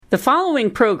The following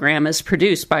program is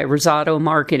produced by Rosado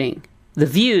Marketing. The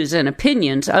views and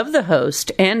opinions of the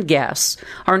host and guests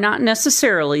are not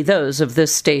necessarily those of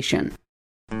this station.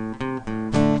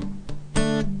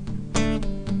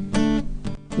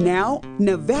 Now,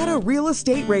 Nevada Real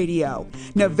Estate Radio.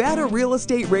 Nevada Real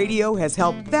Estate Radio has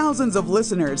helped thousands of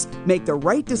listeners make the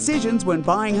right decisions when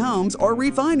buying homes or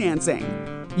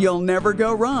refinancing. You'll never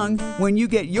go wrong when you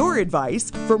get your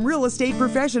advice from real estate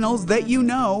professionals that you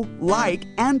know, like,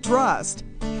 and trust.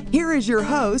 Here is your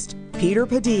host, Peter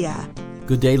Padilla.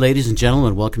 Good day, ladies and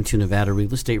gentlemen. Welcome to Nevada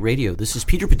Real Estate Radio. This is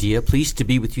Peter Padilla, pleased to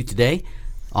be with you today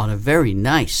on a very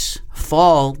nice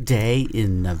fall day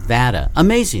in Nevada.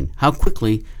 Amazing how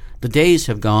quickly the days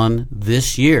have gone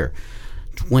this year.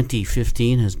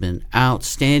 2015 has been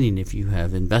outstanding if you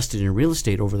have invested in real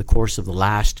estate over the course of the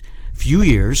last few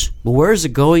years. But where is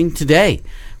it going today?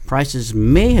 Prices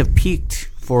may have peaked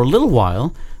for a little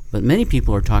while, but many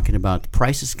people are talking about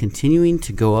prices continuing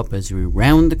to go up as we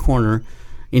round the corner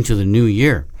into the new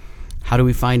year. How do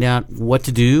we find out what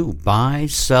to do? Buy,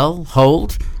 sell,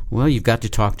 hold? Well, you've got to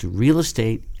talk to real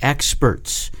estate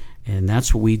experts, and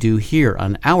that's what we do here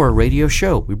on our radio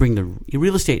show. We bring the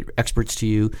real estate experts to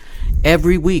you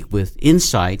every week with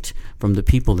insight from the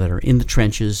people that are in the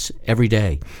trenches every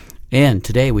day. And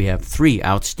today we have three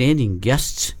outstanding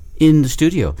guests in the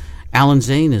studio. Alan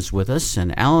Zane is with us,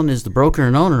 and Alan is the broker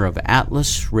and owner of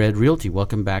Atlas Red Realty.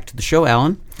 Welcome back to the show,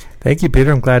 Alan. Thank you,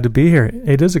 Peter. I'm glad to be here.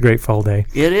 It is a great fall day.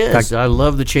 It is. I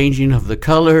love the changing of the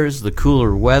colors, the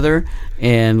cooler weather,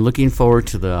 and looking forward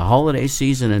to the holiday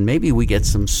season, and maybe we get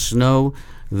some snow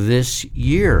this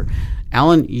year.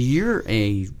 Alan, you're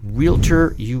a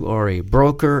realtor, you are a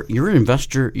broker, you're an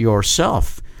investor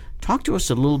yourself. Talk to us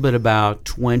a little bit about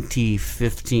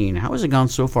 2015. How has it gone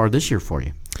so far this year for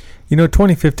you? You know,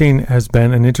 2015 has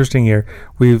been an interesting year.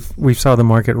 We've saw the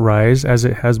market rise as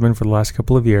it has been for the last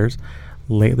couple of years.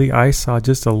 Lately, I saw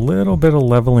just a little bit of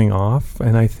leveling off,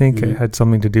 and I think it had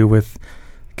something to do with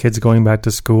kids going back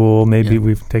to school. Maybe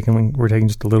we're taking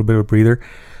just a little bit of a breather.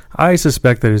 I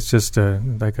suspect that it's just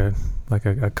like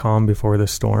a calm before the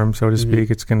storm, so to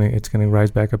speak. It's gonna rise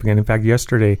back up again. In fact,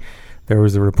 yesterday there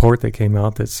was a report that came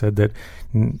out that said that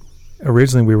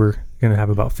originally we were going to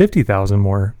have about 50,000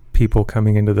 more people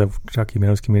coming into the Truckee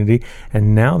Meadows community,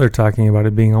 and now they're talking about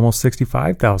it being almost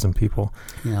 65,000 people.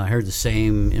 Yeah, I heard the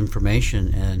same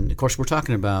information, and of course we're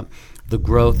talking about the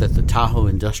growth at the Tahoe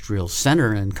Industrial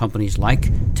Center and companies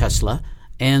like Tesla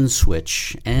and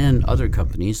Switch and other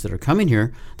companies that are coming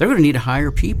here. They're going to need to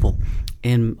hire people,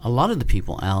 and a lot of the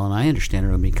people, Alan, I understand, are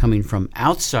going to be coming from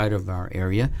outside of our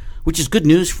area, which is good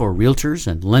news for realtors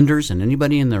and lenders and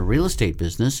anybody in the real estate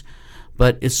business.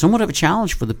 But it's somewhat of a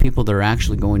challenge for the people that are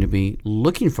actually going to be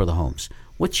looking for the homes.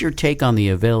 What's your take on the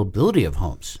availability of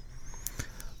homes?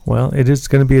 Well, it is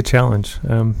going to be a challenge.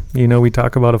 You know, we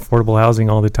talk about affordable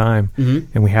housing all the time,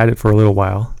 and we had it for a little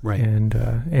while, right?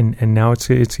 And now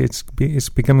it's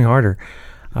becoming harder.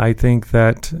 I think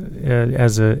that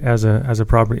as a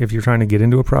property, if you're trying to get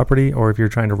into a property or if you're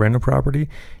trying to rent a property,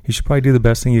 you should probably do the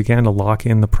best thing you can to lock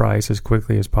in the price as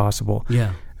quickly as possible.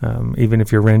 Yeah. Even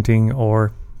if you're renting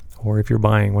or if you're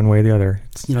buying, one way or the other,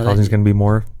 housing's going to be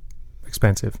more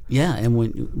expensive. Yeah, and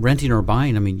when renting or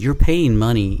buying, I mean, you're paying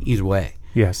money either way.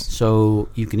 Yes. So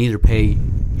you can either pay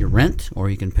your rent or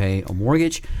you can pay a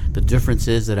mortgage. The difference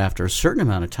is that after a certain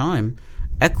amount of time,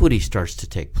 equity starts to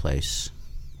take place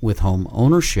with home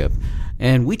ownership.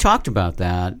 And we talked about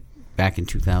that back in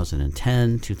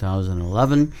 2010,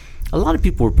 2011. A lot of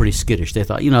people were pretty skittish. They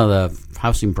thought, the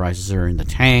housing prices are in the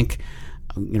tank.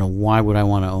 Why would I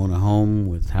want to own a home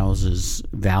with houses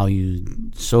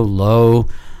valued so low?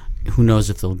 Who knows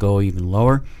if they'll go even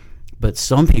lower? But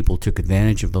some people took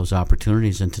advantage of those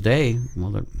opportunities. And today,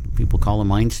 people call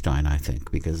them Einstein, I think,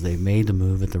 because they made the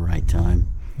move at the right time.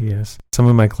 Yes. Some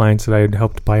of my clients that I had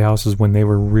helped buy houses when they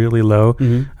were really low,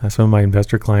 some of my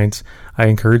investor clients, I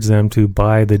encouraged them to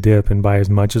buy the dip and buy as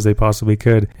much as they possibly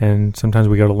could. And sometimes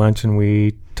we go to lunch and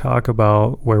we talk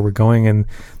about where we're going, and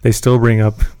they still bring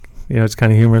up, it's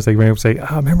kind of humorous. They bring up and say,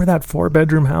 remember that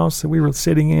 4-bedroom house that we were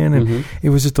sitting in, and it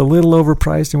was just a little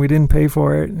overpriced and we didn't pay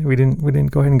for it. We didn't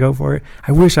go ahead and go for it.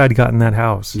 I wish I'd gotten that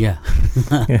house. Yeah.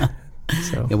 Yeah.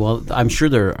 So. Yeah, well, I'm sure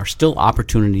there are still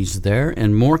opportunities there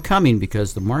and more coming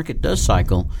because the market does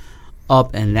cycle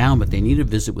up and down, but they need to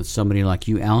visit with somebody like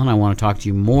you, Alan. I want to talk to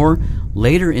you more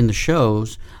later in the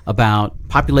shows about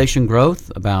population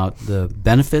growth, about the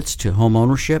benefits to home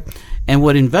ownership, and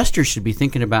what investors should be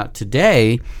thinking about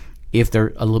today if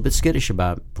they're a little bit skittish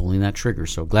about pulling that trigger.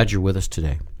 So glad you're with us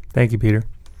today. Thank you, Peter.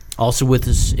 Also with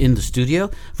us in the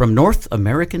studio from North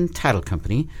American Title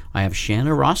Company, I have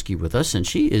Shanna Roski with us, and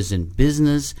she is in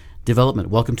business development.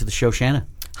 Welcome to the show, Shanna.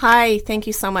 Hi, thank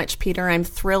you so much, Peter. I'm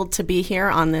thrilled to be here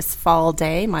on this fall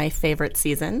day, my favorite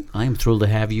season. I am thrilled to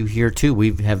have you here, too.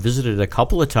 We have visited a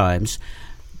couple of times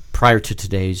prior to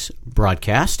today's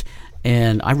broadcast,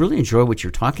 and I really enjoy what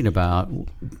you're talking about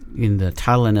in the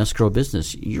title and escrow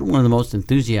business. You're one of the most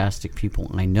enthusiastic people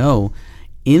I know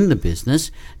in the business.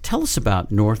 Tell us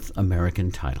about North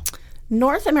American Title.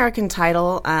 North American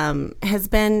Title has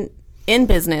been in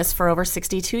business for over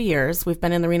 62 years. We've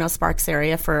been in the Reno-Sparks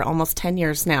area for almost 10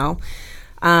 years now.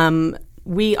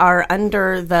 We are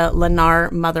under the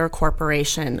Lennar Mother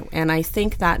Corporation, and I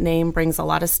think that name brings a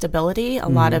lot of stability, a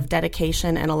lot of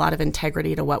dedication, and a lot of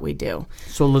integrity to what we do.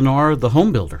 So Lennar, the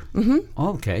home builder.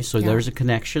 Okay, so there's a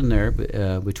connection there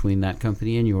between that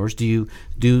company and yours. Do you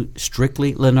do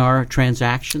strictly Lennar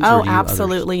transactions? Oh, or do you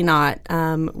absolutely not.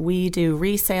 We do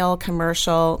resale,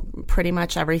 commercial, pretty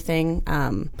much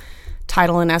everything.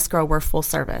 Title and escrow, we're full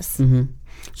service.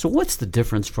 So what's the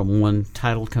difference from one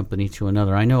title company to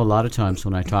another? I know a lot of times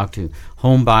when I talk to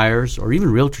home buyers or even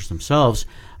realtors themselves,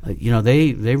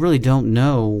 they really don't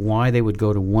know why they would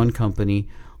go to one company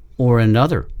or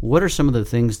another. What are some of the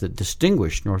things that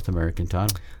distinguish North American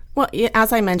Title? Well,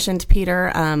 as I mentioned,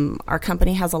 Peter, our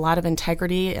company has a lot of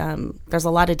integrity. There's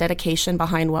a lot of dedication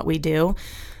behind what we do.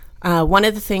 One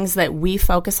of the things that we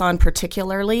focus on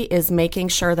particularly is making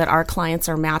sure that our clients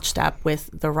are matched up with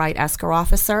the right escrow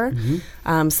officer,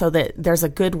 so that there's a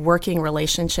good working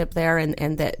relationship there,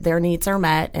 and that their needs are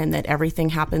met, and that everything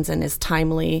happens in as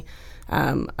timely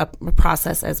a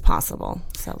process as possible.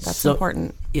 So that's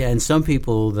important. Yeah, and some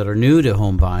people that are new to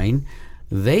home buying,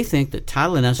 they think that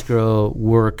title and escrow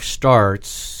work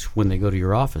starts when they go to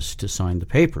your office to sign the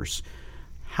papers.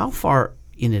 How far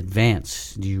in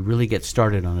advance do you really get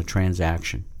started on a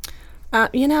transaction?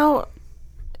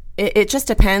 It just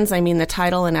depends. I mean, the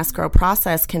title and escrow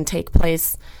process can take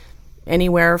place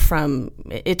anywhere from,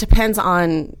 it depends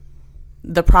on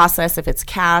the process, if it's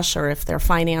cash or if they're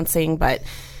financing, but,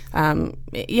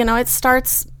 it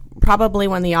starts probably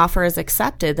when the offer is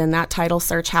accepted. Then that title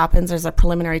search happens. There's a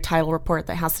preliminary title report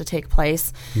that has to take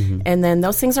place. And then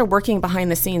those things are working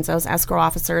behind the scenes. Those escrow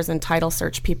officers and title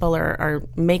search people are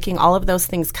making all of those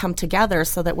things come together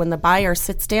so that when the buyer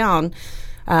sits down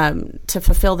to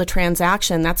fulfill the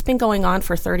transaction, that's been going on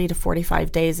for 30 to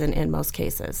 45 days in most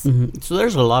cases. So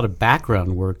there's a lot of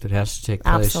background work that has to take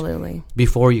place Absolutely.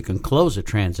 Before you can close a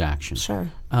transaction. Sure.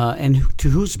 And to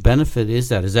whose benefit is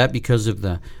that? Is that because of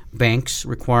the bank's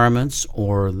requirements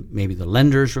or maybe the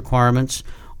lender's requirements?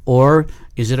 Or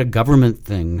is it a government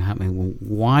thing? I mean,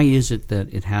 why is it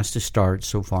that it has to start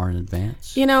so far in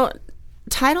advance?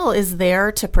 Title is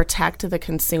there to protect the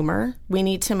consumer. We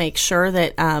need to make sure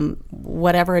that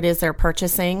whatever it is they're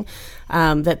purchasing,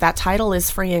 that title is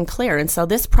free and clear. And so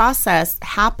this process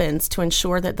happens to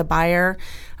ensure that the buyer,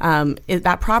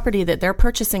 that property that they're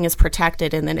purchasing is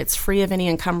protected, and that it's free of any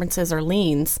encumbrances or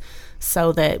liens,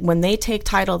 so that when they take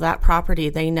title of that property,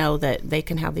 they know that they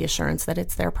can have the assurance that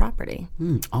it's their property.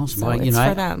 Awesome. So it's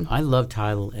for them. I love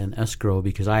title and escrow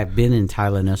because I have been in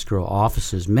title and escrow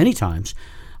offices many times.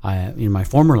 In my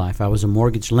former life, I was a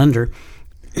mortgage lender.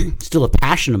 Still a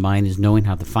passion of mine is knowing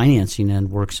how the financing end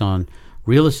works on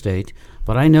real estate,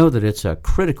 but I know that it's a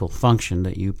critical function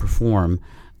that you perform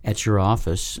at your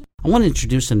office. I want to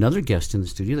introduce another guest in the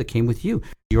studio that came with you.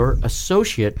 Your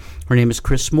associate, her name is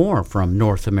Chris Moore from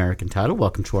North American Title.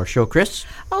 Welcome to our show, Chris.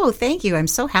 Oh, thank you. I'm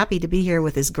so happy to be here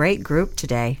with this great group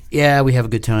today. Yeah, we have a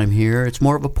good time here. It's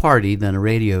more of a party than a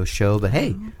radio show, but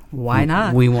hey, why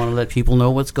not? We want to let people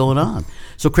know what's going on.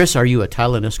 So, Chris, are you a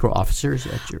title and escrow officer?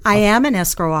 I am an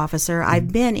escrow officer.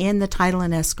 I've been in the title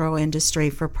and escrow industry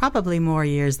for probably more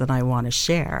years than I want to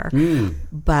share,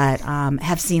 but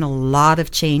have seen a lot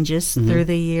of changes through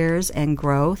the years and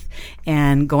growth,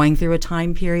 and going through a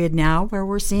time period now where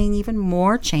we're seeing even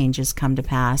more changes come to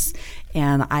pass.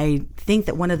 And I think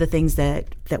that one of the things that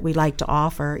we like to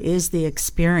offer is the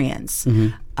experience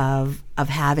of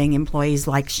having employees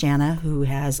like Shanna, who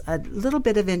has a little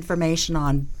bit of information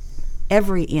on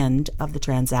every end of the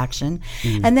transaction,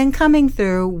 and then coming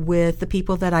through with the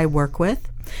people that I work with,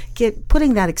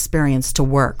 putting that experience to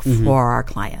work for our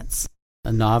clients.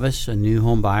 A novice, a new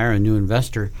home buyer, a new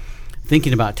investor,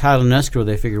 thinking about title and escrow,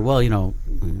 they figure, well,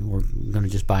 we're going to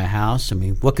just buy a house. I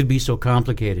mean, what could be so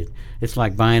complicated? It's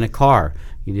like buying a car.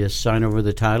 You just sign over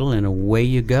the title and away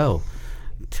you go.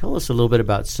 Tell us a little bit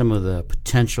about some of the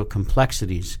potential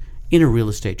complexities in a real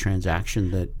estate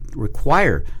transaction that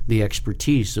require the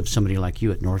expertise of somebody like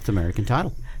you at North American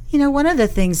Title. One of the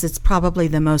things that's probably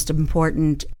the most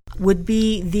important would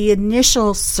be the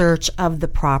initial search of the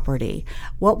property.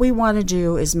 What we want to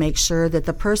do is make sure that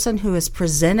the person who has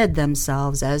presented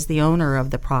themselves as the owner of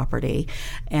the property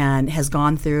and has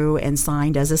gone through and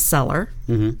signed as a seller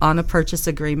on a purchase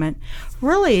agreement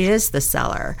really is the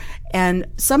seller. And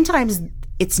sometimes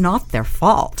it's not their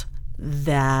fault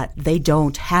that they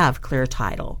don't have clear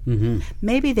title.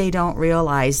 Maybe they don't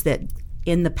realize that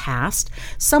in the past,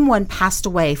 someone passed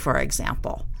away, for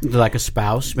example. Like a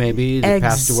spouse, maybe, that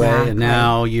passed away, and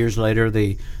now, years later,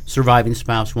 the surviving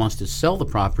spouse wants to sell the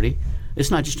property. It's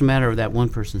not just a matter of that one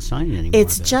person signing anymore.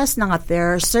 It's just not.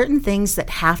 There are certain things that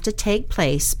have to take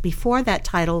place before that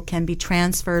title can be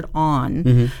transferred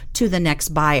on to the next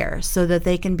buyer so that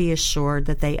they can be assured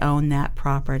that they own that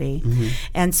property.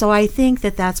 And so I think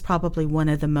that that's probably one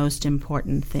of the most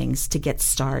important things to get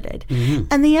started.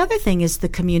 And the other thing is the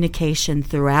communication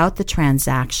throughout the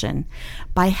transaction.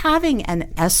 By having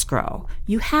an escrow,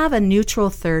 you have a neutral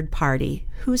third party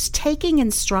who's taking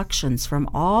instructions from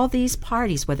all these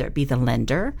parties, whether it be the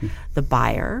lender, the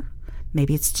buyer,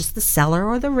 maybe it's just the seller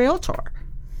or the realtor.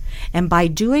 And by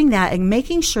doing that and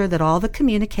making sure that all the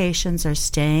communications are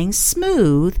staying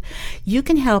smooth, you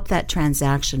can help that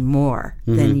transaction more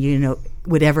than you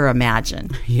would ever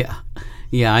imagine.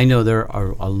 Yeah, I know there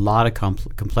are a lot of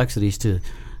complexities to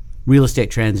real estate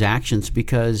transactions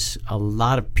because a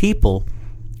lot of people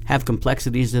have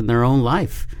complexities in their own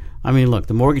life. I mean, look,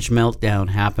 the mortgage meltdown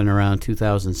happened around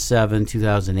 2007,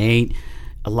 2008.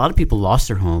 A lot of people lost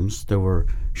their homes. There were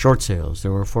short sales.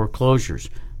 There were foreclosures,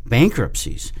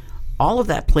 bankruptcies. All of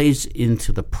that plays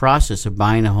into the process of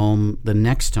buying a home the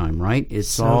next time, right? It's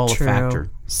So all true. a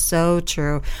factor. So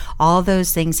true. All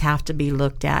those things have to be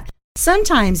looked at.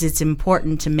 Sometimes it's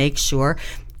important to make sure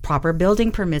proper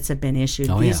building permits have been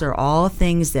issued. These are all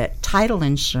things that title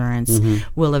insurance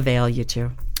will avail you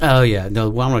to. Oh, yeah. No,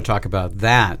 well, I want to talk about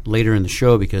that later in the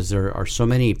show because there are so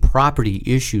many property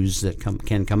issues that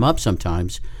can come up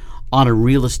sometimes on a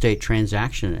real estate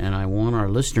transaction. And I want our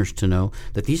listeners to know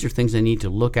that these are things they need to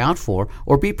look out for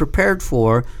or be prepared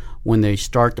for when they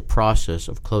start the process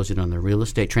of closing on their real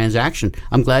estate transaction.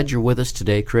 I'm glad you're with us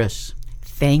today, Chris.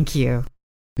 Thank you.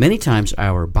 Many times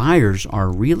our buyers are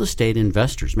real estate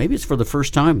investors. Maybe it's for the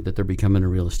first time that they're becoming a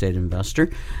real estate investor,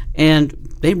 and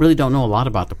they really don't know a lot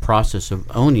about the process of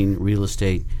owning real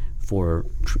estate for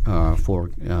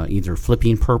either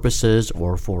flipping purposes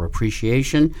or for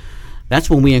appreciation. That's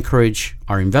when we encourage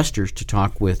our investors to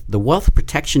talk with the wealth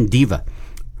protection diva.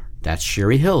 That's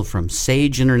Sherry Hill from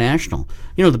Sage International.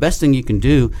 You know, the best thing you can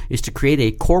do is to create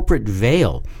a corporate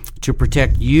veil to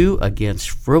protect you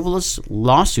against frivolous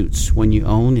lawsuits when you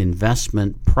own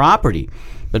investment property.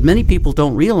 But many people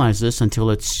don't realize this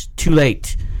until it's too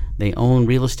late. They own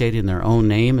real estate in their own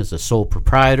name as a sole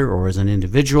proprietor or as an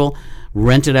individual,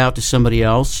 rent it out to somebody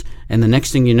else, and the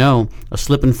next thing you know, a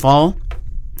slip and fall,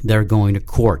 they're going to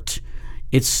court.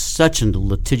 It's such a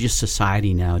litigious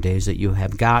society nowadays that you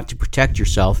have got to protect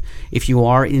yourself if you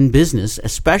are in business,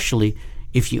 especially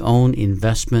if you own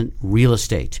investment real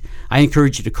estate. I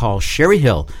encourage you to call Sherry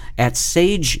Hill at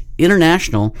Sage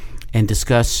International and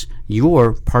discuss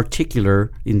your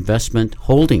particular investment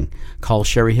holding. Call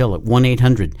Sherry Hill at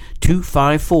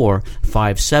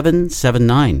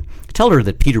 1-800-254-5779. Tell her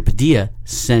that Peter Padilla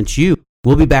sent you.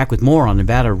 We'll be back with more on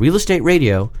Nevada Real Estate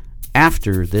Radio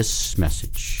after this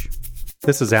message.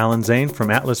 This is Alan Zane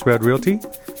from Atlas Red Realty.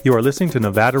 You are listening to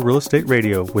Nevada Real Estate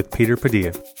Radio with Peter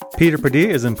Padilla. Peter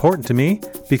Padilla is important to me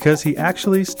because he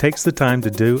actually takes the time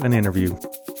to do an interview.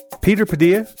 Peter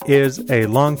Padilla is a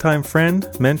longtime friend,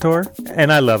 mentor,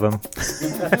 and I love him.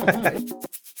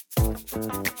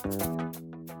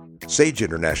 Sage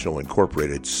International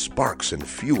Incorporated sparks and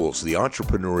fuels the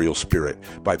entrepreneurial spirit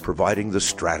by providing the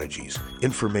strategies,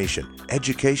 information,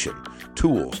 education,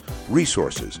 tools,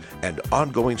 resources, and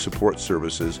ongoing support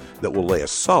services that will lay a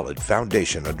solid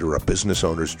foundation under a business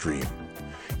owner's dream.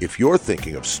 If you're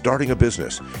thinking of starting a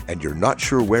business and you're not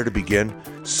sure where to begin,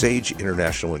 Sage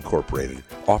International Incorporated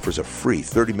offers a free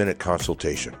 30-minute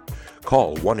consultation.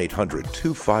 Call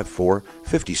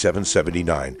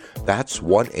 1-800-254-5779. That's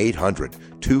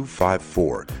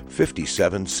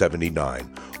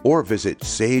 1-800-254-5779. Or visit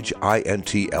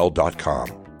sageintl.com.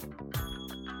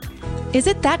 Is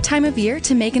it that time of year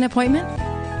to make an appointment?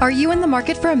 Are you in the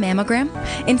market for a mammogram?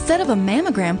 Instead of a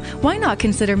mammogram, why not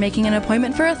consider making an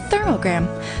appointment for a thermogram?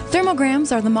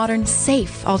 Thermograms are the modern,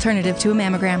 safe alternative to a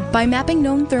mammogram. By mapping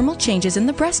known thermal changes in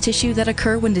the breast tissue that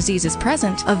occur when disease is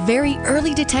present, a very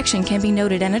early detection can be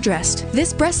noted and addressed.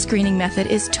 This breast screening method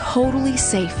is totally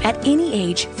safe at any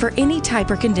age for any type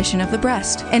or condition of the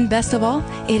breast. And best of all,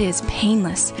 it is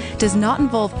painless, does not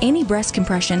involve any breast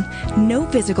compression, no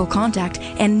physical contact,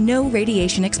 and no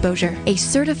radiation exposure. A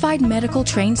certified medical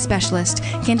trained specialist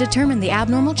can determine the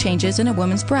abnormal changes in a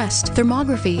woman's breast.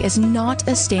 Thermography is not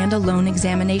a standalone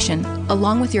examination.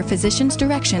 Along with your physician's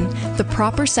direction, the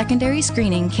proper secondary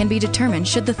screening can be determined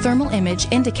should the thermal image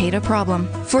indicate a problem.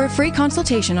 For a free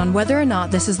consultation on whether or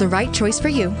not this is the right choice for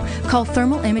you, call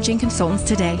Thermal Imaging Consultants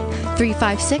today,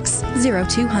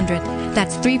 356-0200.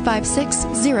 That's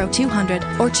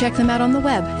 356-0200, or check them out on the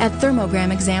web at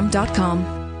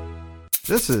thermogramexam.com.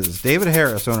 This is David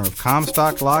Harris, owner of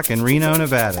Comstock Lock in Reno,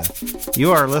 Nevada.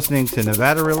 You are listening to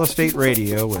Nevada Real Estate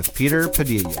Radio with Peter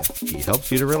Padilla. He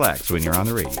helps you to relax when you're on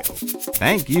the radio.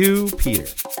 Thank you, Peter.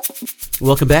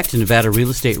 Welcome back to Nevada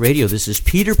Real Estate Radio. This is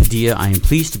Peter Padilla. I am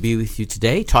pleased to be with you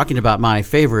today talking about my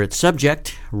favorite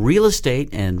subject, real estate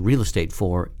and real estate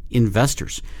for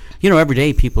investors. You know, every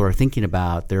day people are thinking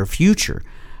about their future.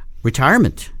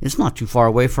 Retirement is not too far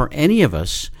away for any of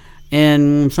us.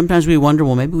 And sometimes we wonder,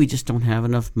 well, maybe we just don't have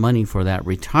enough money for that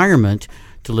retirement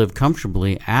to live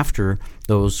comfortably after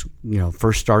those,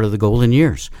 first start of the golden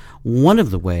years. One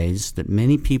of the ways that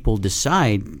many people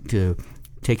decide to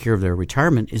take care of their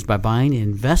retirement is by buying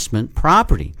investment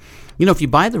property. If you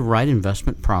buy the right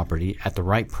investment property at the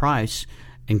right price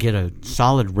and get a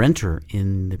solid renter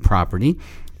in the property,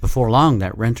 before long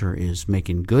that renter is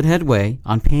making good headway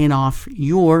on paying off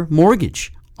your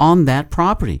mortgage on that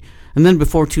property. And then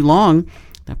before too long,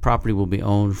 that property will be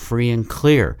owned free and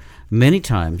clear. Many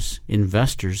times,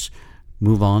 investors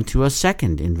move on to a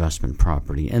second investment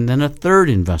property and then a third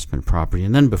investment property.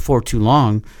 And then before too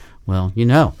long,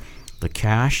 the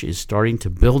cash is starting to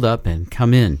build up and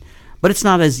come in. But it's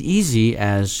not as easy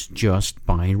as just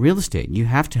buying real estate. You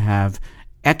have to have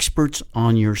experts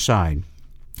on your side.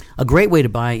 A great way to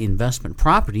buy investment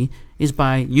property is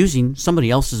by using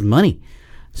somebody else's money,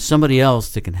 somebody else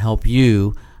that can help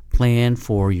you plan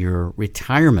for your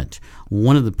retirement.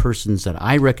 One of the persons that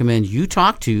I recommend you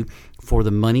talk to for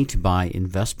the money to buy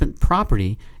investment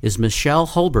property is Michelle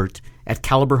Hulbert at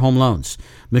Caliber Home Loans.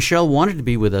 Michelle wanted to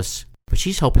be with us, but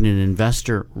she's helping an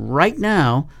investor right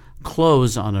now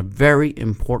close on a very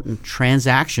important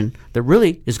transaction that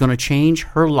really is going to change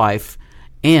her life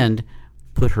and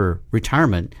put her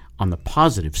retirement on the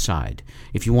positive side.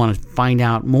 If you want to find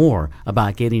out more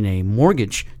about getting a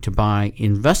mortgage to buy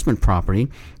investment property,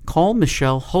 call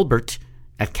Michelle Hulbert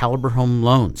at Caliber Home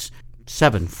Loans,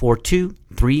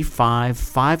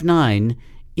 742-3559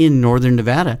 in Northern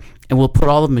Nevada. And we'll put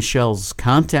all of Michelle's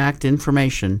contact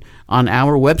information on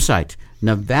our website,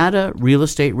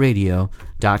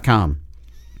 NevadaRealEstateRadio.com.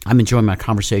 I'm enjoying my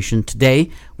conversation today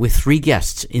with three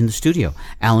guests in the studio.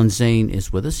 Alan Zane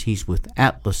is with us. He's with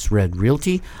Atlas Red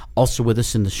Realty. Also with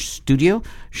us in the studio,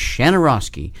 Shanna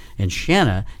Roski. And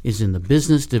Shanna is in the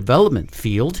business development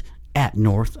field at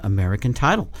North American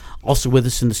Title. Also with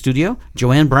us in the studio,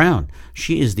 Joanne Brown.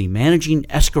 She is the managing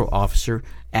escrow officer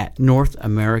at North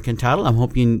American Title. I'm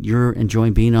hoping you're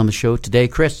enjoying being on the show today,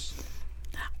 Chris.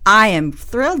 I am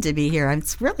thrilled to be here.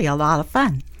 It's really a lot of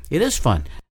fun. It is fun.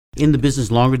 In the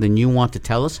business longer than you want to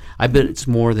tell us. I bet it's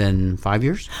more than 5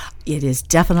 years. It is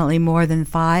definitely more than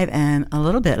 5 and a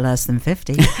little bit less than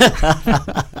 50.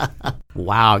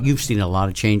 Wow, you've seen a lot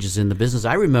of changes in the business.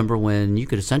 I remember when you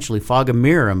could essentially fog a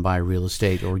mirror and buy real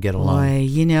estate or get a loan.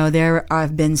 Boy, there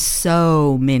have been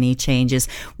so many changes.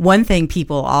 One thing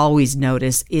people always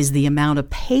notice is the amount of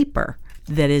paper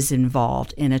that is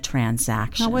involved in a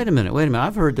transaction. Now, wait a minute.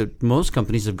 I've heard that most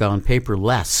companies have gone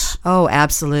paperless. Oh,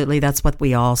 absolutely. That's what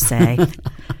we all say.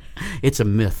 It's a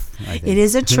myth, I think. It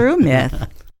is a true myth.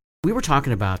 We were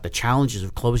talking about the challenges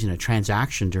of closing a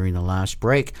transaction during the last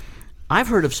break. I've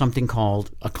heard of something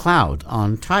called a cloud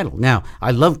on title. Now,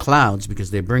 I love clouds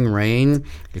because they bring rain.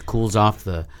 It cools off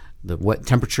the wet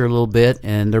temperature a little bit,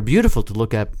 and they're beautiful to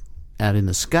look at in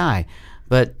the sky.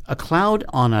 But a cloud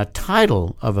on a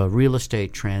title of a real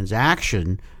estate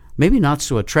transaction, maybe not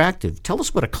so attractive. Tell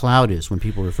us what a cloud is when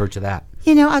people refer to that.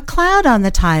 A cloud on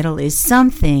the title is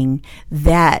something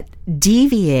that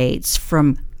deviates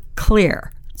from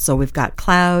clear. So we've got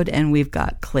cloud and we've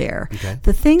got clear. Okay.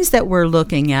 The things that we're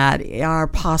looking at are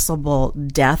possible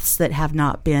deaths that have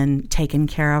not been taken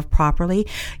care of properly.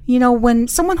 When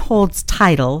someone holds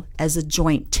title as a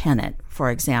joint tenant, for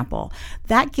example.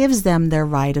 That gives them their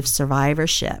right of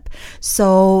survivorship.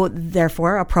 So,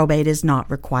 therefore, a probate is not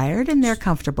required, and they're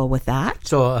comfortable with that.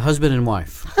 So a husband and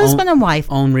wife. Husband and wife.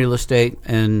 Own real estate,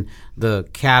 and the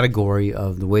category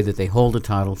of the way that they hold a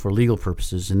title for legal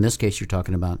purposes. In this case, you're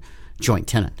talking about joint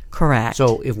tenant. Correct.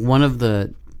 So if one of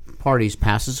the parties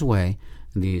passes away,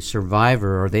 the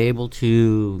survivor, are they able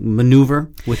to maneuver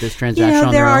with this transaction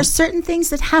on their own? There are certain things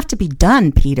that have to be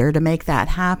done, Peter, to make that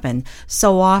happen.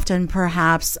 So often,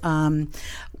 perhaps,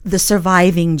 the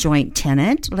surviving joint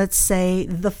tenant, let's say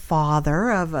the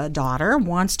father of a daughter,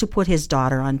 wants to put his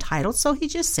daughter on title, so he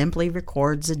just simply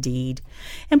records a deed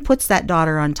and puts that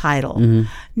daughter on title. Mm-hmm.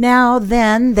 Now,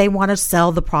 then, they want to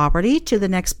sell the property to the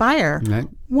next buyer. Right.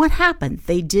 What happened?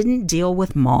 They didn't deal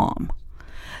with mom.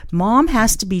 Mom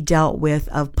has to be dealt with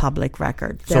of public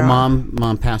record. So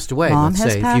mom passed away, Mom let's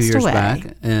has say, a passed few years away.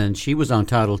 back, and she was on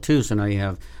title too. So now you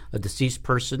have a deceased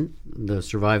person, the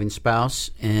surviving spouse,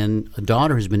 and a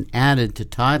daughter has been added to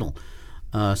title.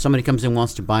 Somebody comes in and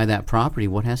wants to buy that property.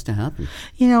 What has to happen?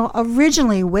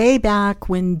 Originally, way back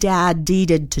when Dad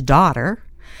deeded to daughter,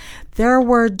 there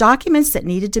were documents that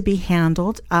needed to be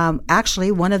handled.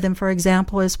 Actually, one of them, for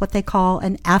example, is what they call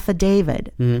an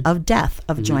affidavit of death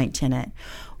of joint tenant.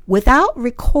 Without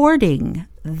recording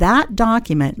that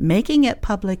document, making it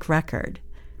public record,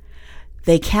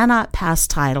 they cannot pass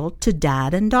title to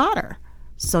dad and daughter.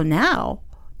 So now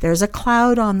there's a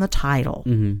cloud on the title.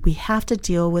 Mm-hmm. We have to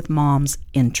deal with mom's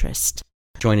interest.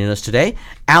 Joining us today,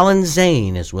 Alan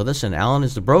Zane is with us, and Alan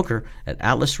is the broker at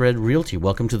Atlas Red Realty.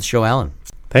 Welcome to the show, Alan.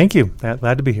 Thank you.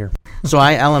 Glad to be here. So,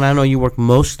 Alan, I know you work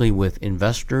mostly with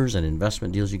investors and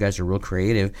investment deals. You guys are real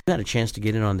creative. We had a chance to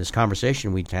get in on this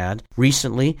conversation we had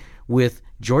recently with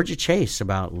Georgia Chase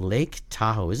about Lake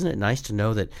Tahoe. Isn't it nice to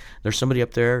know that there's somebody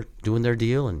up there doing their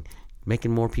deal and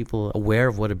making more people aware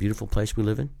of what a beautiful place we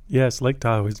live in? Yes, Lake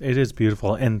Tahoe, it is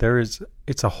beautiful. And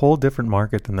it's a whole different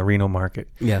market than the Reno market.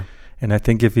 Yeah. And I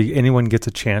think if anyone gets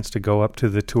a chance to go up to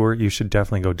the tour, you should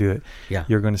definitely go do it. Yeah.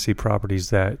 You're going to see properties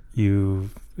that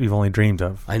you've only dreamed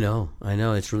of. I know.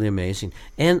 It's really amazing.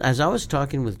 And as I was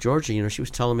talking with Georgia, she was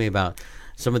telling me about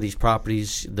some of these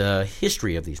properties, the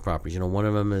history of these properties. One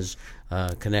of them is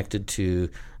connected to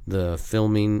the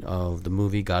filming of the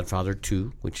movie Godfather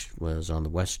 2, which was on the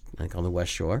West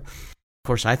Shore. Of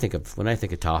course, when I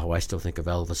think of Tahoe, I still think of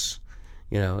Elvis.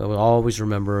 I will always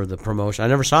remember the promotion. I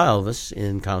never saw Elvis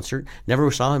in concert.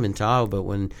 Never saw him in Tahoe, but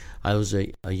when I was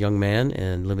a young man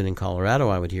and living in Colorado,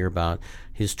 I would hear about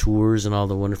his tours and all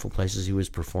the wonderful places he was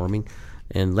performing.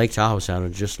 And Lake Tahoe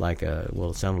sounded just like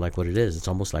it sounded like what it is. It's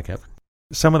almost like heaven.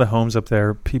 Some of the homes up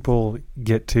there, people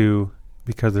get to,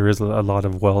 because there is a lot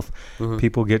of wealth,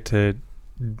 people get to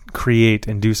create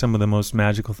and do some of the most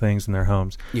magical things in their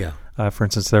homes. Yeah. For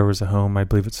instance, there was a home, I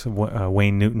believe it's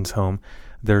Wayne Newton's home.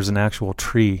 There's an actual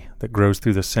tree that grows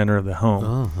through the center of the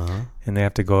home, and they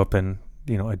have to go up and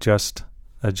adjust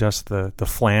the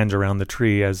flange around the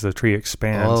tree as the tree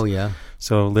expands. Oh yeah!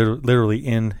 So literally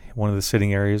in one of the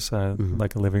sitting areas,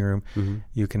 like a living room,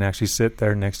 you can actually sit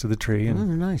there next to the tree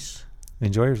and nice.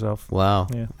 Enjoy yourself. Wow,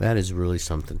 yeah. That is really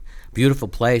something. Beautiful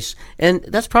place, and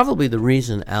that's probably the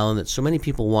reason, Alan, that so many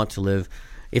people want to live.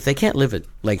 If they can't live at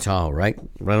Lake Tahoe, right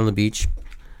on the beach,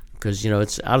 because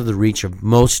it's out of the reach of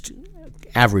most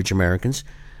average Americans,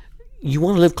 you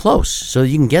want to live close so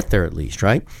you can get there at least,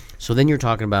 right? So then you're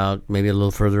talking about maybe a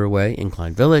little further away,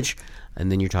 Incline Village,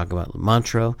 and then you're talking about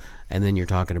Montreux, and then you're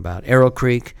talking about Arrow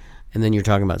Creek, and then you're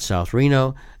talking about South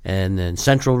Reno, and then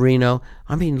Central Reno.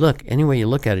 I mean, look, any way you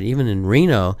look at it, even in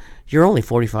Reno, you're only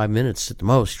 45 minutes at the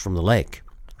most from the lake.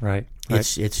 Right.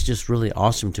 It's just really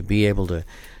awesome to be able to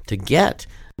get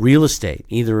real estate,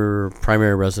 either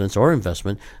primary residence or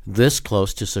investment, this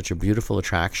close to such a beautiful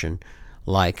attraction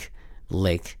like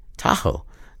Lake Tahoe.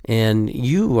 And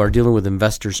you are dealing with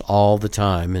investors all the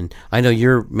time, and I know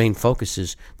your main focus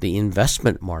is the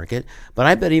investment market, but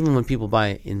I bet even when people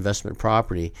buy investment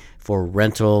property for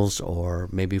rentals or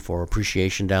maybe for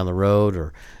appreciation down the road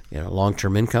or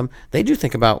long-term income, they do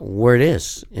think about where it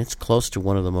is. It's close to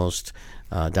one of the most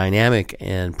dynamic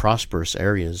and prosperous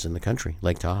areas in the country,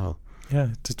 Lake Tahoe. Yeah,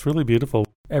 it's really beautiful.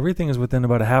 Everything is within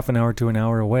about a half an hour to an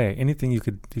hour away. Anything you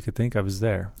could think of is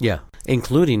there. Yeah,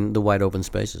 including the wide open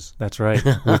spaces. That's right,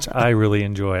 which I really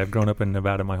enjoy. I've grown up in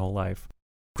Nevada my whole life.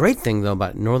 Great thing, though,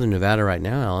 about northern Nevada right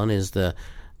now, Alan, is the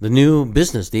new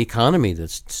business, the economy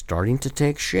that's starting to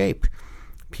take shape.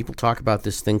 People talk about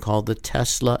this thing called the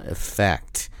Tesla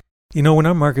effect. When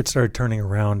our market started turning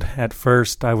around, at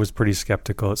first I was pretty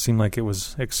skeptical. It seemed like it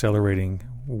was accelerating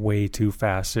way too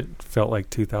fast. It felt like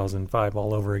 2005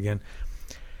 all over again.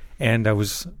 And I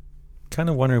was kind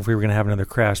of wondering if we were going to have another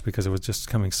crash because it was just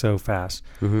coming so fast.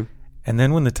 Mm-hmm. And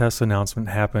then when the Tesla announcement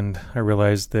happened, I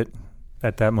realized that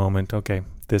at that moment, okay,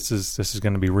 this is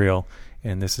going to be real,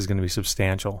 and this is going to be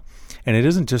substantial. And it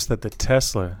isn't just that the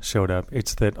Tesla showed up;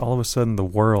 it's that all of a sudden the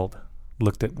world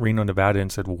looked at Reno, Nevada,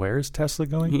 and said, "Where is Tesla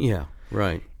going?" Yeah,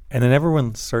 right. And then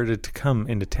everyone started to come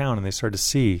into town, and they started to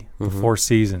see the Four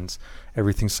Seasons,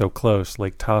 everything so close,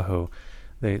 Lake Tahoe.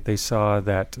 They saw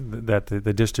that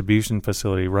the distribution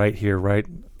facility right here, right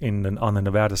on the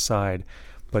Nevada side,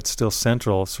 but still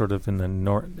central, sort of in the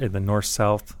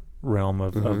north-south realm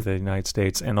of the United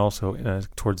States, and also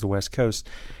towards the West Coast.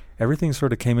 Everything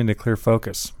sort of came into clear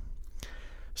focus.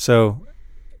 So,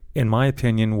 in my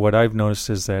opinion, what I've noticed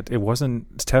is that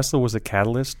Tesla was a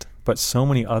catalyst, but so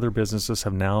many other businesses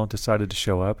have now decided to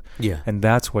show up. Yeah. And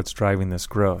that's what's driving this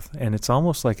growth. And it's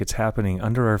almost like it's happening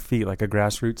under our feet, like a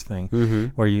grassroots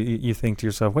thing, where you think to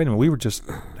yourself, wait a minute, we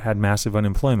had massive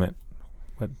unemployment,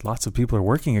 but lots of people are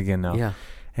working again now. Yeah.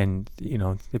 And,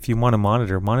 if you want to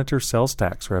monitor sales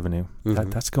tax revenue.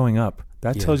 That's going up.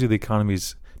 That tells you the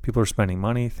economy's, people are spending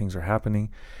money, things are happening.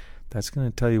 That's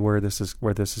going to tell you where this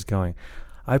is going.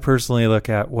 I personally look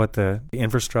at what the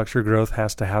infrastructure growth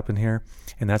has to happen here,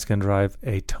 and that's going to drive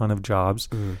a ton of jobs.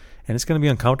 And it's going to be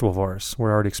uncomfortable for us.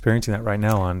 We're already experiencing that right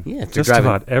now on just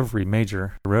about every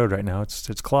major road right now.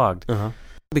 It's clogged.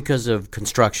 Because of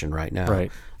construction right now.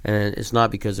 Right. And it's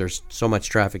not because there's so much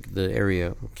traffic the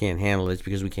area can't handle it. It's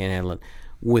because we can't handle it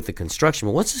with the construction.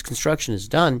 But once this construction is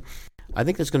done, I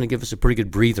think that's going to give us a pretty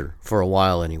good breather for a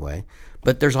while anyway.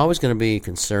 But there's always going to be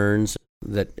concerns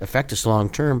that affect us long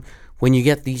term when you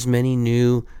get these many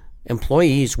new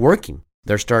employees working.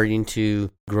 They're starting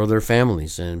to grow their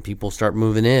families, and people start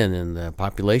moving in, and the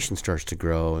population starts to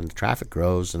grow, and the traffic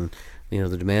grows, and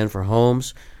the demand for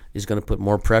homes is going to put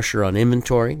more pressure on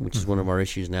inventory, which is one of our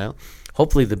issues now.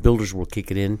 Hopefully the builders will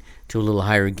kick it in to a little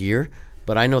higher gear.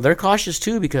 But I know they're cautious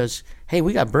too because, hey,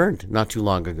 we got burned not too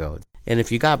long ago. And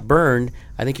if you got burned,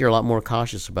 I think you're a lot more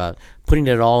cautious about putting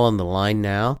it all on the line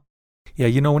now. Yeah,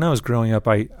 when I was growing up,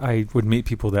 I would meet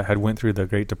people that had went through the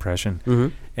Great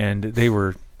Depression, and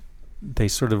they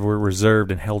sort of were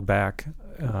reserved and held back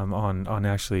on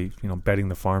actually betting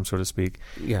the farm, so to speak.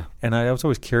 Yeah. And I was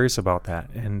always curious about that.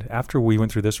 And after we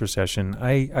went through this recession,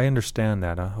 I understand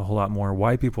that a whole lot more.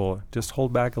 Why people just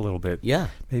hold back a little bit. Yeah.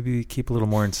 Maybe keep a little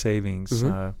more in savings.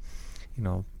 I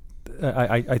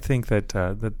think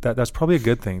that's probably a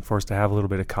good thing for us to have a little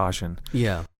bit of caution.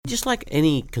 Yeah. Just like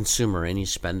any consumer, any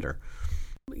spender.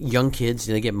 Young kids,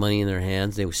 they get money in their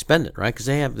hands, they spend it, right? Because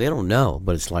they don't know,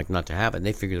 but it's like not to have it. And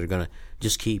they figure they're going to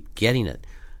just keep getting it.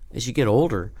 As you get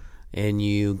older and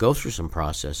you go through some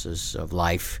processes of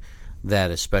life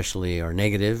that especially are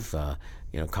negative,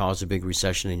 cause a big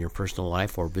recession in your personal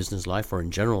life or business life or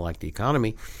in general like the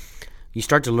economy, you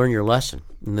start to learn your lesson.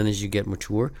 And then as you get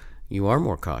mature, you are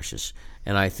more cautious.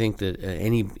 And I think that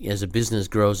as a business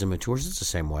grows and matures, it's the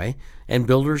same way. And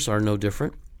builders are no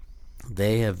different.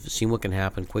 They have seen what can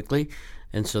happen quickly,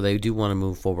 and so they do want to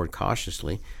move forward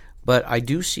cautiously. But I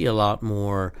do see a lot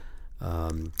more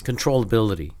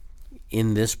controllability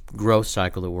in this growth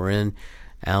cycle that we're in,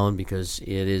 Alan, because it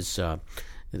is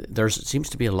there seems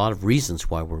to be a lot of reasons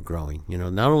why we're growing.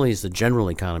 Not only is the general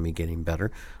economy getting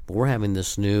better, but we're having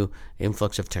this new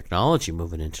influx of technology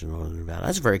moving into Northern Nevada.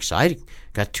 That's very exciting.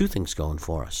 Got two things going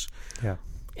for us. Yeah.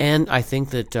 And I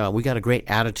think that we got a great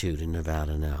attitude in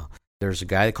Nevada now. There's a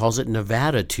guy that calls it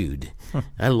Nevada-tude.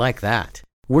 I like that.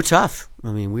 We're tough.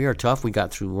 I mean, we are tough. We got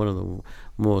through one of the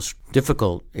most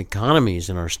difficult economies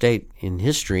in our state in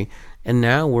history, and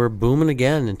now we're booming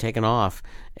again and taking off,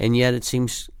 and yet it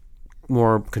seems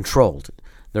more controlled.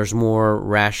 There's more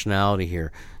rationality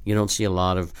here. You don't see a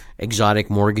lot of exotic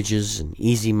mortgages and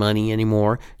easy money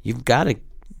anymore. You've got to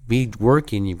be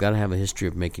working. You've got to have a history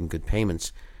of making good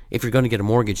payments. If you're going to get a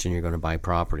mortgage, then you're going to buy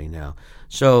property now.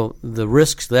 So the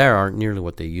risks there aren't nearly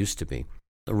what they used to be.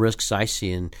 The risks I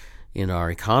see in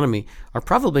our economy are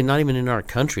probably not even in our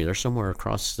country. They're somewhere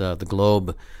across the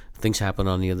globe. Things happen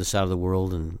on the other side of the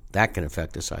world, and that can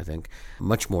affect us, I think,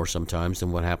 much more sometimes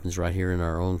than what happens right here in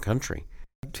our own country.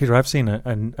 Peter, I've seen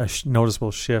a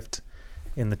noticeable shift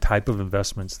in the type of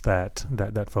investments that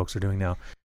folks are doing now.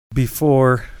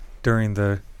 Before, during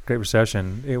the Great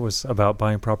Recession, it was about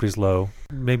buying properties low.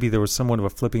 Maybe there was somewhat of a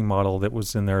flipping model that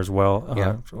was in there as well,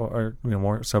 or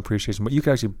more appreciation. But you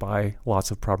could actually buy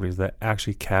lots of properties that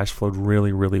actually cash flowed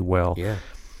really, really well. Yeah.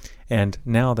 And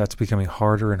now that's becoming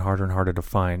harder and harder and harder to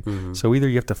find. Mm-hmm. So either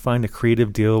you have to find a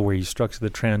creative deal where you structure the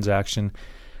transaction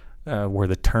where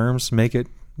the terms make it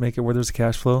where there's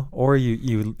cash flow, or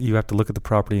you have to look at the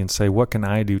property and say, what can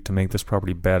I do to make this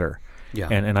property better? Yeah.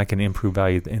 And I can improve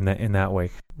value in that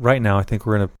way. Right now, I think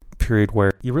we're in a period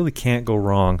where you really can't go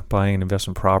wrong buying an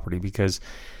investment property because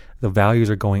the values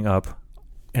are going up.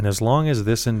 And as long as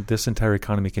this entire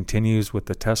economy continues with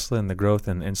the Tesla and the growth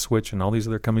and Switch and all these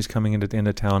other companies coming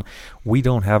into town, we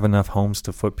don't have enough homes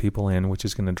to put people in, which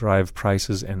is going to drive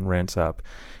prices and rents up.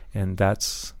 And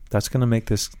that's going to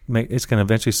it's going to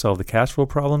eventually solve the cash flow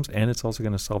problems, and it's also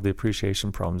going to solve the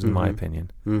appreciation problems, in my opinion.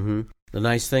 Mm-hmm. The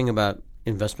nice thing about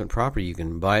investment property, you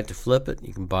can buy it to flip it,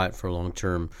 you can buy it for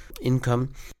long-term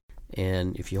income,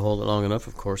 and if you hold it long enough,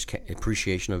 of course,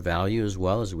 appreciation of value as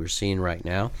well, as we're seeing right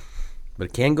now. But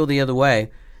it can go the other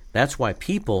way. That's why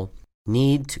people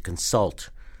need to consult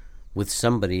with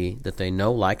somebody that they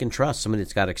know, like, and trust, somebody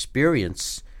that's got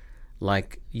experience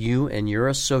like you and your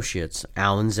associates,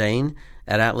 Alan Zane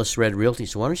at Atlas Red Realty.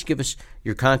 So why don't you give us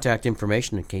your contact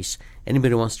information in case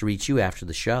anybody wants to reach you after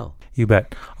the show? You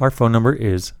bet. Our phone number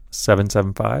is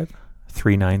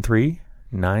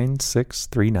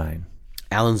 775-393-9639.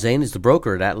 Alan Zane is the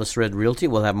broker at Atlas Red Realty.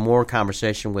 We'll have more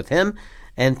conversation with him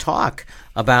and talk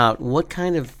about what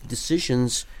kind of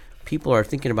decisions people are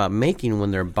thinking about making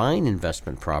when they're buying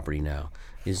investment property now.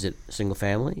 Is it single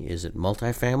family? Is it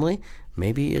multifamily?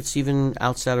 Maybe it's even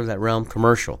outside of that realm,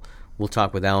 commercial. We'll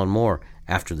talk with Alan Moore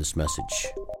after this message.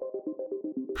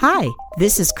 Hi,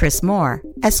 this is Chris Moore,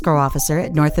 escrow officer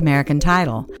at North American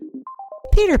Title.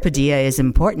 Peter Padilla is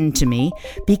important to me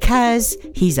because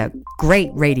he's a great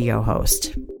radio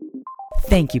host.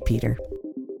 Thank you, Peter.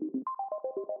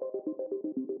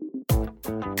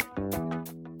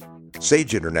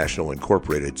 Sage International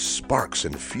Incorporated sparks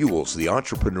and fuels the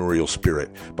entrepreneurial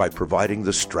spirit by providing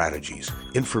the strategies,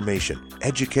 information,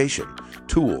 education,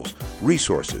 tools,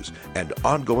 resources, and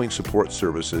ongoing support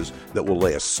services that will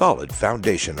lay a solid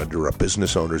foundation under a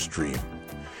business owner's dream.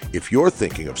 If you're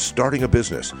thinking of starting a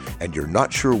business and you're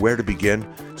not sure where to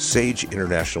begin, Sage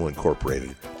International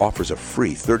Incorporated offers a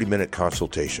free 30-minute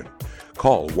consultation.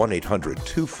 Call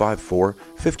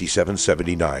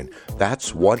 1-800-254-5779.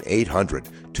 That's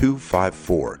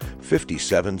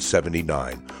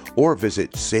 1-800-254-5779. Or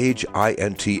visit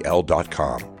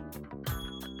sageintl.com.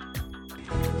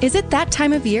 Is it that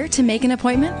time of year to make an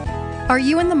appointment? Are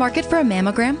you in the market for a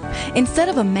mammogram? Instead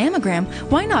of a mammogram,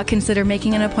 why not consider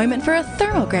making an appointment for a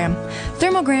thermogram?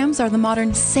 Thermograms are the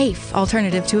modern, safe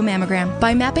alternative to a mammogram.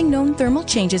 By mapping known thermal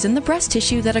changes in the breast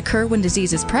tissue that occur when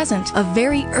disease is present, a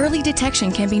very early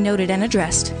detection can be noted and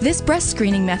addressed. This breast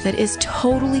screening method is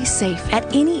totally safe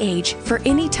at any age for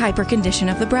any type or condition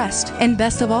of the breast. And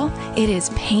best of all, it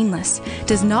is painless,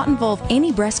 does not involve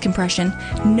any breast compression,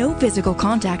 no physical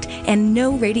contact, and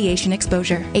no radiation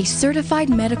exposure. A certified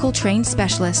medical trained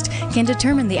specialist can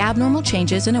determine the abnormal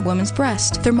changes in a woman's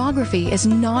breast. Thermography is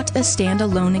not a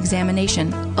standalone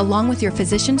examination. Along with your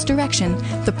physician's direction,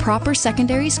 the proper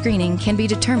secondary screening can be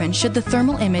determined should the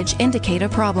thermal image indicate a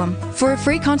problem. For a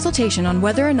free consultation on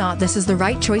whether or not this is the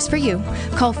right choice for you,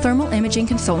 call Thermal Imaging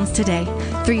Consultants today,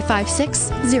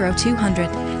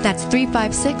 356-0200. That's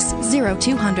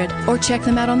 356-0200, or check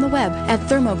them out on the web at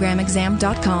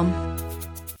thermogramexam.com.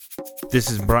 This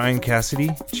is Brian Cassidy,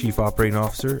 Chief Operating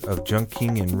Officer of Junk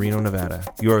King in Reno, Nevada.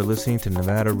 You are listening to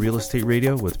Nevada Real Estate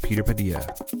Radio with Peter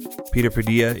Padilla. Peter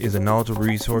Padilla is a knowledgeable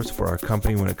resource for our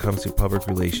company when it comes to public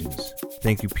relations.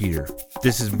 Thank you, Peter.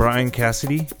 This is Brian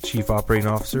Cassidy, Chief Operating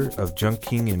Officer of Junk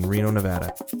King in Reno,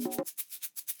 Nevada.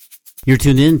 You're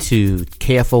tuned in to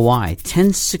KFOI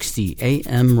 1060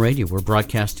 AM radio. We're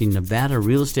broadcasting Nevada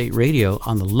Real Estate Radio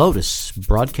on the Lotus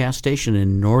broadcast station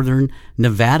in northern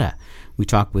Nevada. We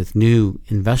talk with new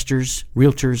investors,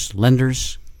 realtors,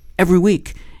 lenders every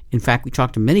week. In fact, we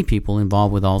talk to many people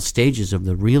involved with all stages of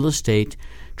the real estate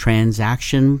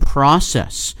transaction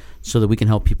process so that we can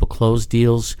help people close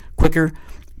deals quicker,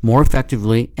 more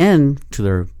effectively, and to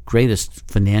their greatest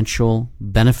financial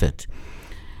benefit.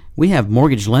 We have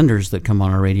mortgage lenders that come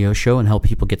on our radio show and help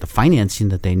people get the financing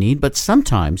that they need, but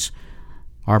sometimes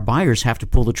our buyers have to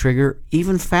pull the trigger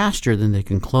even faster than they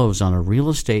can close on a real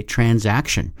estate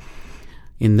transaction.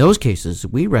 In those cases,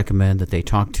 we recommend that they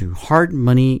talk to hard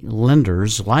money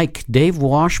lenders like Dave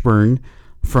Washburn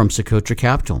from Socotra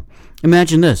Capital.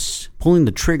 Imagine this, pulling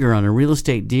the trigger on a real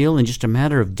estate deal in just a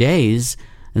matter of days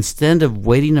instead of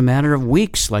waiting a matter of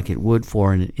weeks like it would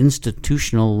for an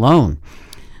institutional loan.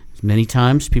 Many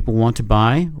times people want to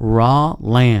buy raw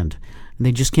land, and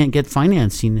they just can't get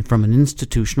financing from an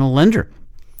institutional lender.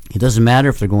 It doesn't matter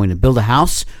if they're going to build a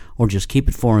house or just keep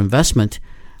it for investment.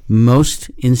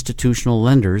 Most institutional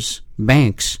lenders,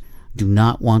 banks, do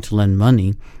not want to lend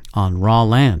money on raw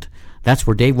land. That's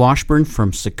where Dave Washburn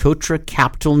from Socotra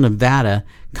Capital, Nevada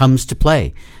comes to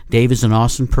play. Dave is an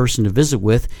awesome person to visit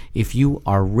with if you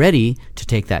are ready to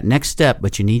take that next step,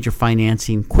 but you need your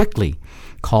financing quickly.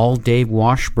 Call Dave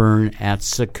Washburn at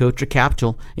Socotra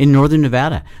Capital in Northern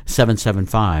Nevada,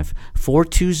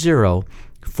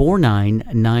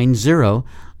 775-420-4990.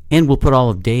 And we'll put all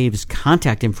of Dave's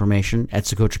contact information at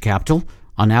Socotra Capital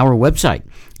on our website,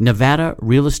 Nevada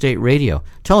Real Estate Radio.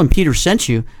 Tell him Peter sent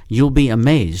you. You'll be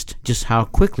amazed just how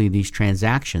quickly these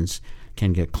transactions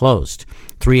can get closed.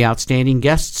 3 outstanding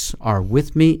guests are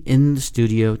with me in the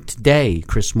studio today.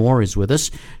 Chris Moore is with us.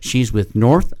 She's with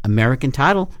North American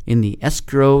Title in the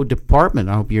escrow department.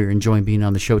 I hope you're enjoying being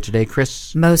on the show today,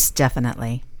 Chris. Most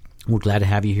definitely. We're glad to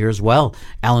have you here as well.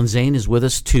 Alan Zane is with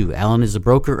us too. Alan is a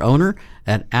broker owner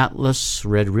at Atlas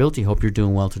Red Realty. Hope you're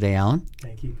doing well today, Alan.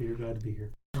 Thank you, Peter. Glad to be here.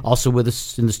 Also with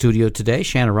us in the studio today,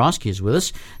 Shanna Roski is with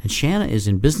us, and Shanna is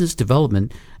in business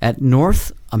development at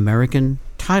North American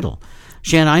Title.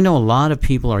 Shanna, I know a lot of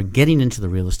people are getting into the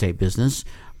real estate business.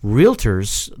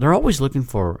 Realtors, they're always looking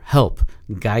for help,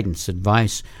 guidance,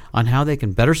 advice on how they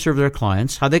can better serve their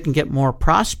clients, how they can get more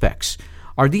prospects.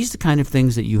 Are these the kind of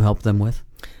things that you help them with?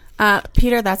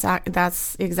 Peter,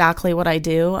 that's exactly what I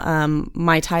do.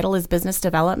 My title is business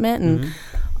development, and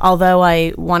although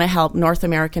I want to help North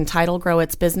American Title grow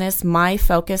its business, my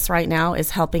focus right now is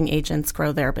helping agents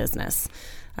grow their business.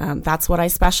 That's what I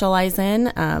specialize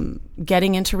in.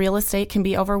 Getting into real estate can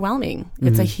be overwhelming.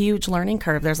 It's a huge learning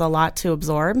curve. There's a lot to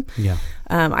absorb. Yeah.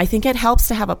 I think it helps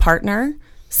to have a partner,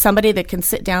 somebody that can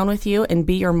sit down with you and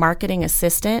be your marketing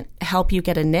assistant, help you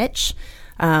get a niche,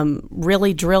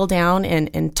 really drill down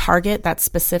and target that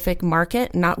specific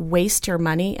market, not waste your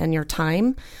money and your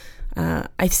time.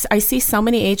 I see so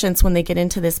many agents when they get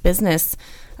into this business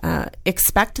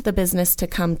expect the business to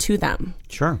come to them.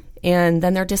 Sure. And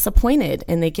then they're disappointed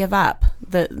and they give up.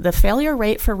 The failure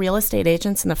rate for real estate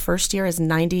agents in the first year is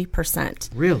 90%.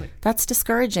 Really? That's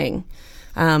discouraging.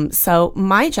 So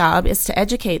my job is to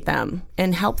educate them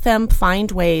and help them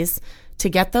find ways to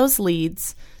get those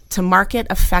leads, to market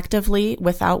effectively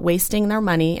without wasting their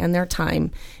money and their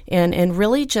time, and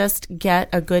really just get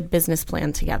a good business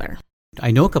plan together.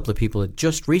 I know a couple of people that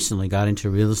just recently got into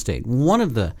real estate. One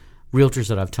of the realtors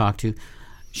that I've talked to,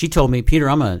 she told me, Peter,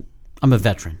 I'm a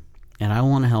veteran, and I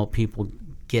want to help people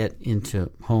get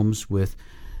into homes with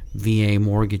VA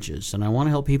mortgages, and I want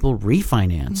to help people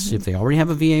refinance. If they already have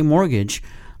a VA mortgage,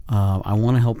 I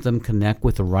want to help them connect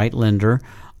with the right lender.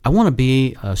 I want to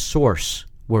be a source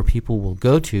where people will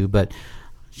go to, but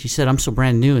she said, I'm so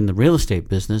brand new in the real estate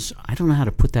business, I don't know how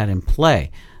to put that in play.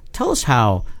 Tell us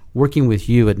how working with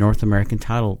you at North American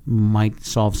Title might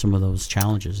solve some of those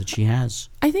challenges that she has.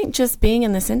 I think just being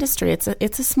in this industry, it's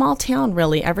a small town,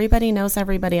 really. Everybody knows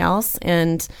everybody else,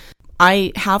 and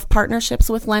I have partnerships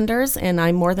with lenders, and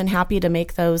I'm more than happy to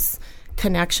make those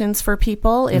connections for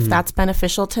people if that's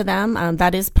beneficial to them.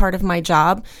 That is part of my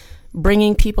job,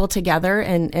 bringing people together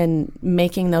and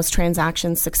making those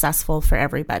transactions successful for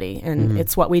everybody. And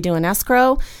it's what we do in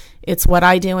escrow. It's what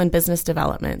I do in business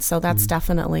development. So that's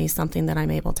definitely something that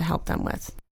I'm able to help them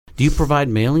with. Do you provide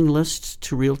mailing lists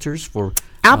to realtors for?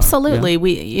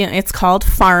 Absolutely. Yeah? It's called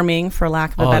farming, for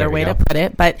lack of a better way to put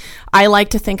it. But I like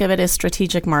to think of it as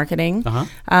strategic marketing.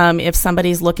 If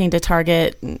somebody's looking to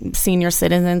target senior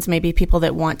citizens, maybe people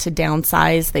that want to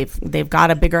downsize, they've got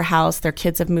a bigger house, their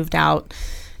kids have moved out,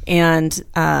 and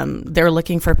they're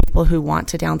looking for people who want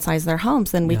to downsize their homes,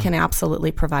 then we can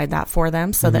absolutely provide that for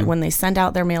them so that when they send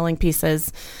out their mailing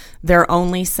pieces, they're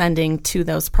only sending to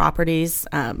those properties.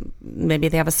 Maybe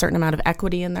they have a certain amount of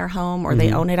equity in their home, or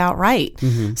they own it outright,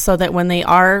 so that when they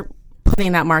are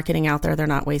putting that marketing out there, they're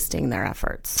not wasting their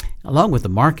efforts. Along with the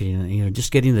marketing,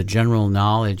 just getting the general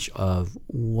knowledge of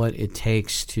what it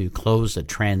takes to close a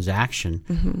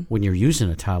transaction when you're using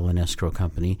a title and escrow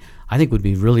company, I think would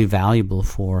be really valuable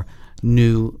for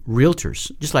new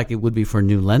realtors, just like it would be for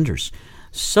new lenders.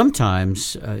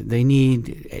 Sometimes they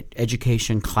need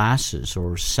education classes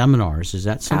or seminars. Is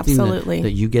that something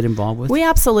that you get involved with? We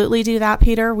absolutely do that,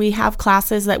 Peter. We have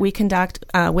classes that we conduct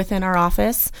within our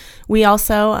office. We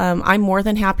also, I'm more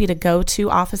than happy to go to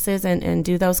offices and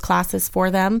do those classes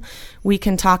for them. We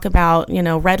can talk about,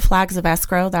 red flags of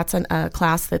escrow. That's a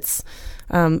class that's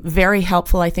very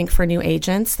helpful, I think, for new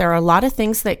agents. There are a lot of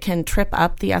things that can trip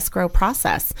up the escrow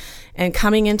process. And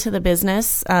coming into the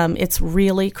business, it's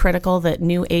really critical that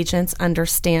new agents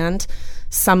understand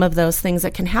some of those things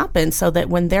that can happen so that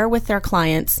when they're with their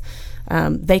clients,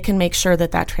 they can make sure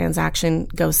that transaction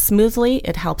goes smoothly.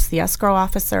 It helps the escrow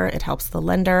officer. It helps the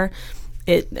lender.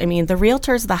 The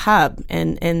realtor's the hub,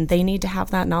 and they need to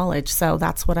have that knowledge. So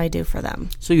that's what I do for them.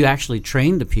 So you actually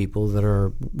train the people that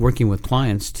are working with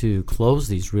clients to close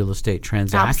these real estate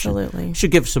transactions. Absolutely.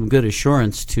 Should give some good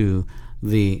assurance to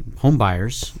the home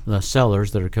buyers, the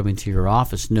sellers that are coming to your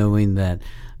office, knowing that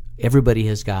everybody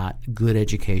has got good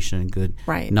education and good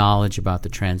knowledge about the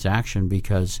transaction,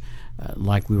 because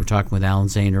like we were talking with Alan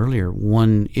Zane earlier,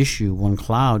 one issue, one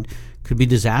cloud could be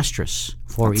disastrous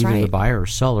for either the buyer or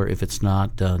seller if it's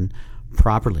not done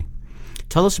properly.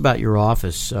 Tell us about your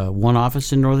office. One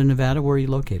office in Northern Nevada. Where are you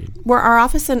located? Where our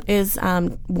office is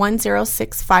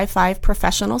 10655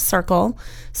 Professional Circle.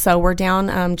 So we're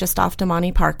down just off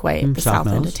Damani Parkway at the south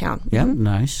end of town. Yeah,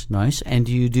 nice. And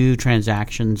do you do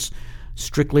transactions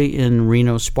strictly in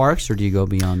Reno Sparks, or do you go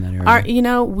beyond that area?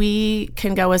 We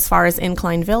can go as far as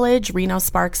Incline Village, Reno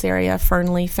Sparks area,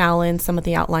 Fernley, Fallon, some of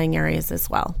the outlying areas as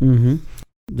well. Mm-hmm.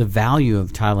 The value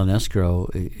of title and escrow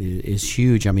is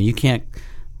huge. I mean, you can't,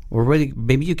 or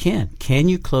maybe you can. Can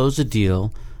you close a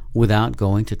deal without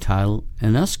going to title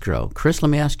and escrow? Chris, let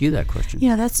me ask you that question.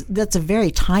 Yeah, that's a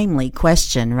very timely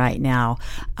question right now.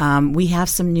 We have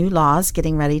some new laws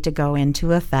getting ready to go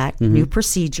into effect, new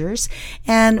procedures.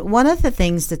 And one of the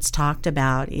things that's talked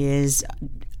about is,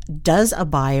 does a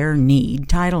buyer need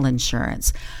title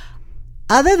insurance?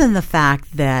 Other than the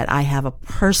fact that I have a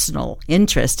personal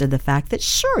interest in the fact that,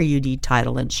 sure, you need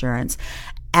title insurance,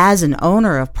 as an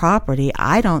owner of property,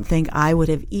 I don't think I would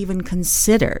have even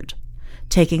considered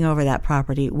taking over that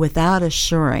property without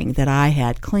assuring that I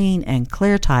had clean and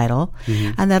clear title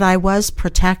and that I was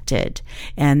protected.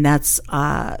 And that's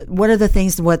one of the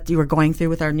things what you were going through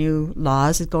with our new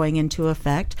laws going into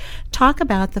effect. Talk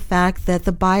about the fact that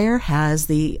the buyer has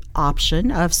the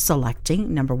option of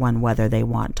selecting, number one, whether they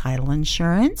want title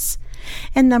insurance,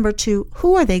 and number two,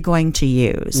 who are they going to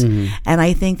use? And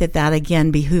I think that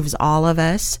again behooves all of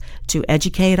us to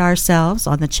educate ourselves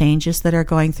on the changes that are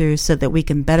going through so that we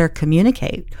can better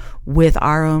communicate with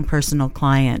our own personal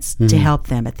clients to help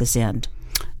them at this end.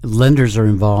 Lenders are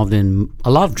involved in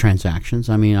a lot of transactions.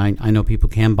 I mean, I know people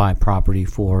can buy property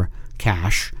for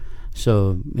cash.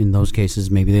 So in those cases,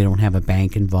 maybe they don't have a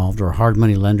bank involved or a hard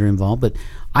money lender involved. But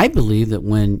I believe that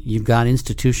when you've got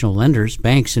institutional lenders,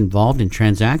 banks involved in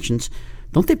transactions,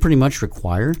 don't they pretty much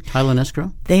require title and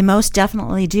escrow? They most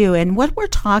definitely do. And what we're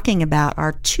talking about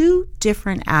are two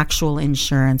different actual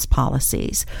insurance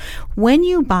policies. When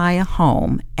you buy a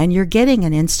home and you're getting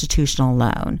an institutional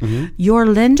loan, your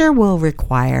lender will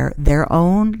require their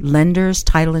own lender's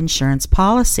title insurance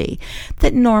policy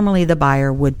that normally the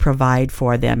buyer would provide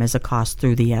for them as a cost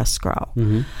through the escrow.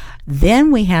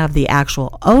 Then we have the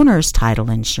actual owner's title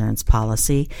insurance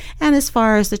policy, and as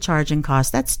far as the charging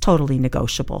cost, that's totally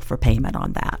negotiable for payment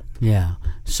on that. Yeah.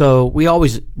 So we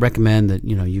always recommend that,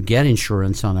 you get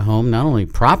insurance on a home, not only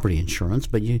property insurance,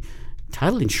 but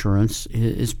title insurance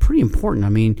is pretty important. I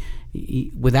mean,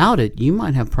 without it, you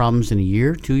might have problems in a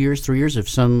year, 2 years, 3 years if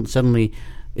suddenly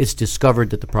it's discovered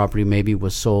that the property maybe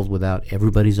was sold without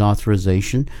everybody's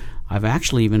authorization. I've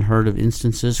actually even heard of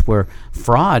instances where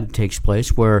fraud takes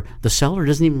place where the seller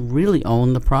doesn't even really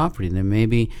own the property. They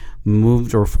maybe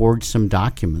moved or forged some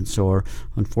documents, or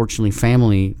unfortunately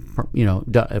family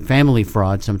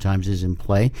fraud sometimes is in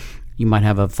play. You might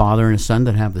have a father and a son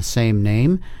that have the same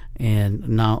name, and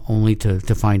not only to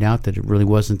find out that it really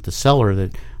wasn't the seller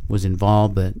that was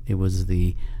involved, but it was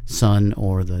the son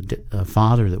or the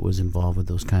father that was involved with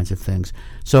those kinds of things.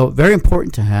 So very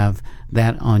important to have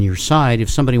that on your side. If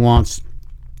somebody wants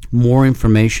more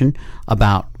information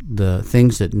about the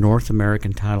things that North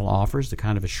American Title offers, the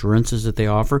kind of assurances that they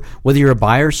offer, whether you're a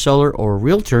buyer, seller, or a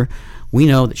realtor, we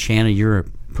know that, Shanna, you're a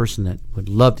person that would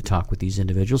love to talk with these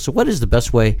individuals. So what is the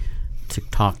best way to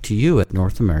talk to you at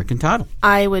North American Title?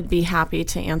 I would be happy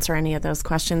to answer any of those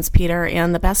questions, Peter.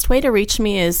 And the best way to reach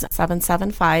me is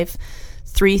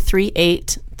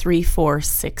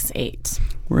 775-338-3468.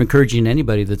 We're encouraging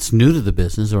anybody that's new to the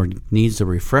business or needs a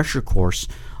refresher course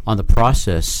on the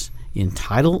process in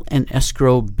title and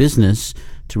escrow business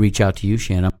to reach out to you,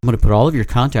 Shanna. I'm going to put all of your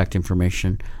contact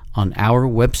information on our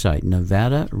website,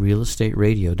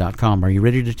 NevadaRealEstateRadio.com. Are you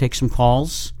ready to take some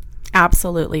calls?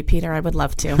 Absolutely, Peter. I would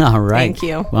love to. All right. Thank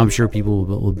you. Well, I'm sure people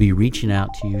will be reaching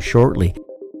out to you shortly.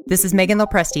 This is Megan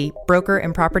Lopresti, broker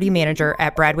and property manager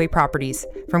at Bradway Properties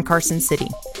from Carson City.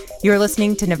 You are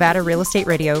listening to Nevada Real Estate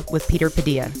Radio with Peter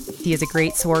Padilla. He is a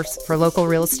great source for local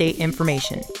real estate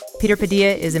information. Peter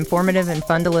Padilla is informative and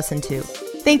fun to listen to.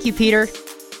 Thank you, Peter.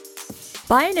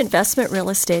 Buying investment real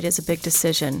estate is a big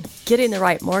decision. Getting the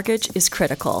right mortgage is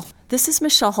critical. This is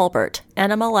Michelle Hulbert,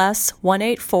 NMLS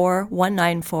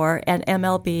 184194 and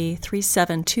MLB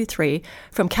 3723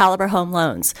 from Caliber Home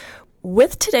Loans.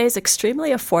 With today's extremely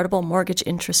affordable mortgage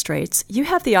interest rates, you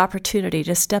have the opportunity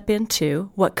to step into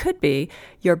what could be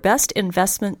your best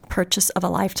investment purchase of a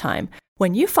lifetime.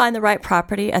 When you find the right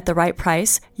property at the right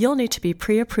price, you'll need to be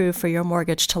pre-approved for your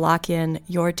mortgage to lock in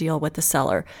your deal with the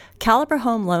seller. Caliber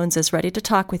Home Loans is ready to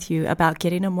talk with you about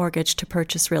getting a mortgage to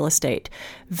purchase real estate.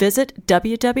 Visit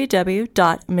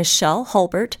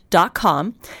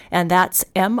www.michellehulbert.com, and that's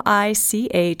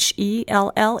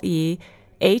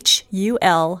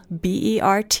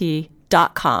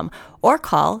MICHELLEHULBERT.com, or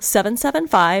call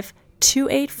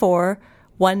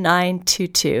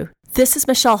 775-284-1922. This is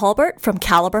Michelle Hulbert from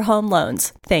Caliber Home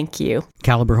Loans. Thank you.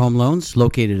 Caliber Home Loans,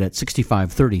 located at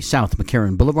 6530 South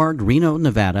McCarran Boulevard, Reno,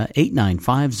 Nevada,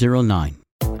 89509.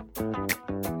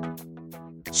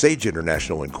 Sage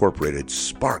International Incorporated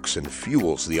sparks and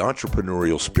fuels the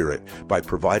entrepreneurial spirit by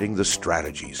providing the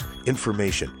strategies,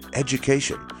 information,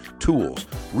 education, tools,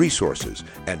 resources,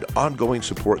 and ongoing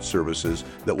support services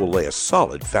that will lay a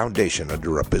solid foundation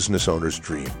under a business owner's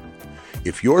dream.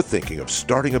 If you're thinking of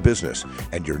starting a business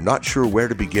and you're not sure where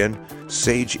to begin,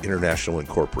 Sage International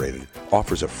Incorporated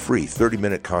offers a free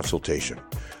 30-minute consultation.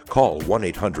 Call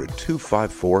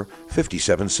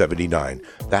 1-800-254-5779.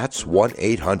 That's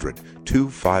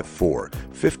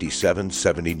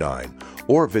 1-800-254-5779.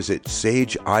 Or visit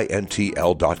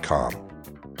sageintl.com.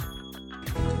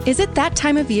 Is it that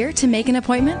time of year to make an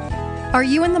appointment? Are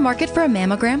you in the market for a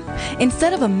mammogram?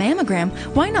 Instead of a mammogram,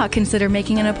 why not consider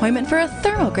making an appointment for a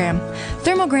thermogram?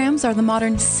 Thermograms are the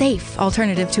modern, safe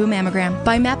alternative to a mammogram.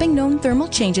 By mapping known thermal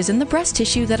changes in the breast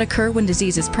tissue that occur when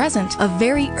disease is present, a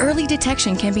very early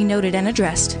detection can be noted and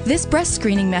addressed. This breast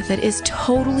screening method is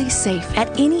totally safe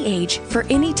at any age for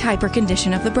any type or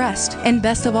condition of the breast. And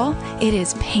best of all, it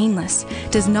is painless,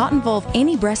 does not involve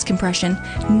any breast compression,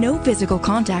 no physical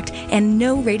contact, and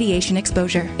no radiation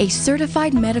exposure. A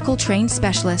certified medical trained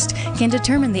specialist can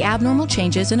determine the abnormal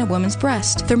changes in a woman's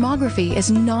breast. Thermography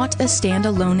is not a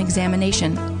standalone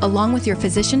examination. Along with your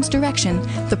physician's direction,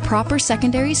 the proper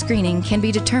secondary screening can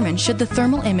be determined should the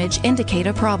thermal image indicate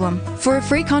a problem. For a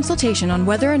free consultation on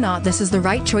whether or not this is the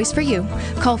right choice for you,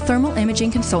 call Thermal Imaging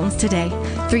Consultants today,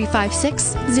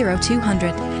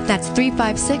 356-0200. That's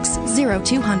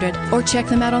 356-0200, or check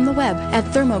them out on the web at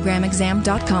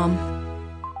thermogramexam.com.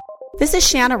 This is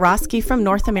Shanna Roski from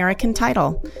North American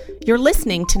Title. You're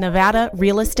listening to Nevada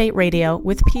Real Estate Radio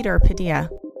with Peter Padilla.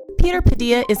 Peter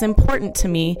Padilla is important to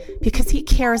me because he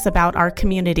cares about our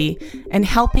community and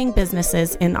helping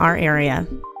businesses in our area.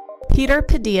 Peter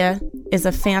Padilla is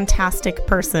a fantastic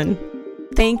person.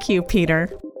 Thank you,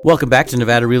 Peter. Welcome back to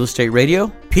Nevada Real Estate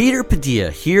Radio. Peter Padilla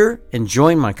here,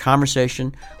 enjoying my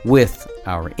conversation with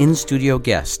our in-studio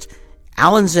guest,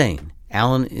 Alan Zane.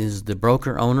 Alan is the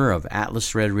broker-owner of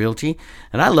Atlas Red Realty,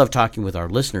 and I love talking with our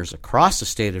listeners across the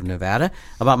state of Nevada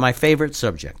about my favorite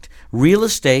subject, real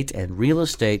estate and real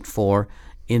estate for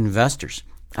investors.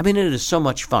 I mean, it is so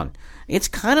much fun. It's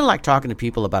kind of like talking to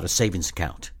people about a savings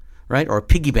account, right, or a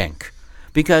piggy bank,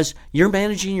 because you're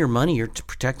managing your money, you're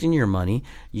protecting your money,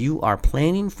 you are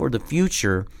planning for the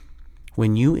future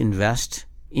when you invest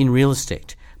in real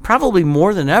estate. Probably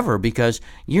more than ever, because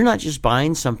you're not just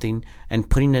buying something and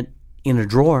putting it in a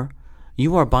drawer.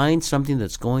 You are buying something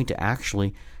that's going to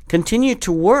actually continue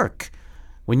to work.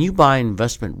 When you buy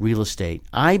investment real estate,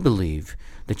 I believe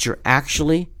that you're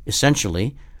actually,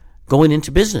 essentially, going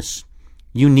into business.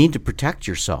 You need to protect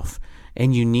yourself,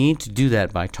 and you need to do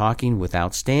that by talking with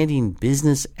outstanding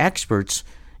business experts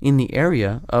in the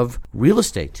area of real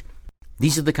estate.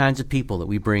 These are the kinds of people that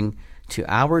we bring to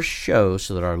our show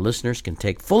so that our listeners can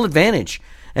take full advantage.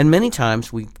 And many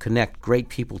times we connect great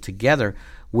people together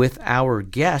with our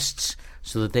guests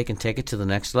so that they can take it to the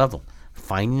next level,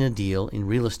 finding a deal in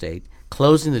real estate,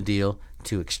 closing the deal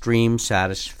to extreme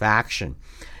satisfaction.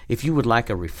 If you would like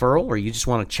a referral or you just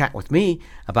want to chat with me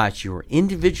about your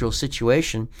individual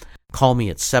situation, call me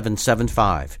at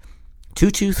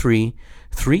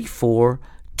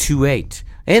 775-223-3428.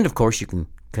 And, of course, you can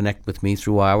connect with me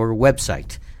through our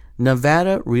website,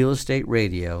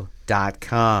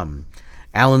 NevadaRealEstateRadio.com.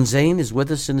 Alan Zane is with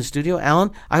us in the studio.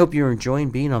 Alan, I hope you're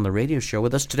enjoying being on the radio show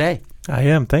with us today. I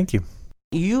am. Thank you.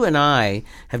 You and I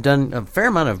have done a fair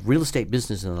amount of real estate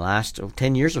business in the last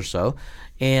 10 years or so,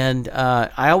 and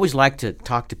I always like to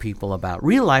talk to people about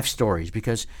real-life stories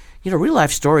because,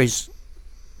 real-life stories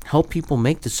help people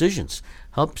make decisions,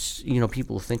 helps,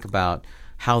 people think about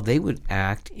how they would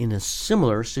act in a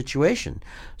similar situation.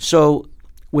 So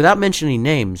without mentioning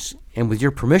names, and with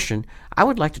your permission, I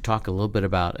would like to talk a little bit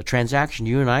about a transaction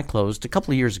you and I closed a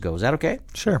couple of years ago. Is that okay?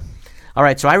 Sure. All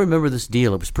right, so I remember this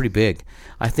deal. It was pretty big.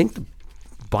 I think the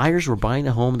buyers were buying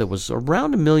a home that was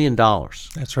around $1 million.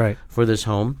 That's right. For this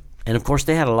home. And, of course,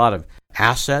 they had a lot of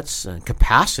assets and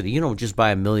capacity. You don't just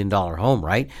buy $1 million home,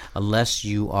 right? Unless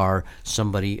you are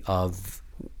somebody of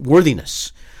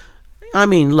worthiness. I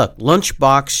mean, look,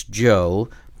 Lunchbox Joe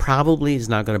probably is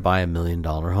not going to buy $1 million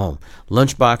home.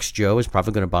 Lunchbox Joe is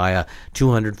probably going to buy a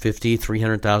 $250,000,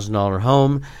 $300,000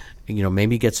 home.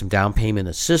 Maybe get some down payment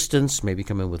assistance, maybe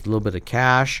come in with a little bit of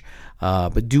cash,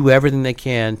 but do everything they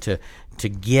can to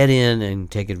get in and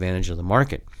take advantage of the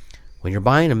market. When you're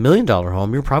buying $1 million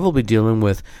home, you're probably dealing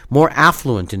with more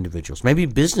affluent individuals, maybe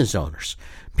business owners,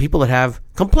 people that have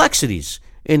complexities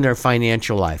in their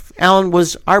financial life. Alan,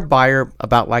 was our buyer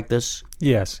about like this?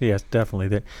 Yes,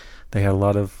 definitely. They had a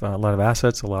lot of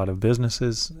assets, a lot of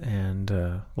businesses, and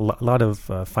a lot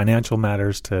of financial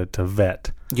matters to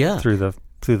vet. Yeah.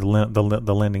 through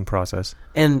the lending process.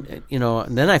 And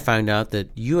then I found out that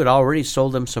you had already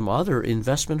sold them some other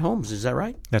investment homes. Is that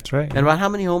right? That's right. And about how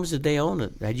many homes did they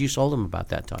own? Had you sold them about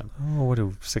that time?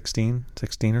 16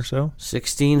 or so.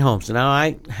 16 homes. Now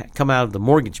I come out of the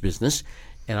mortgage business,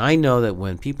 and I know that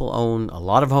when people own a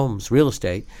lot of homes, real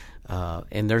estate,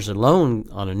 and there's a loan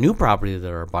on a new property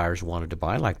that our buyers wanted to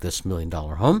buy, like this $1 million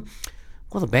home,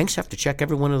 well, the banks have to check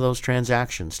every one of those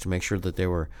transactions to make sure that they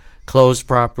were closed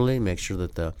properly, make sure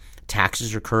that the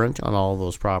taxes are current on all of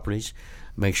those properties,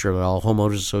 make sure that all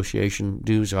homeowners association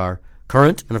dues are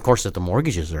current, and of course that the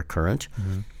mortgages are current.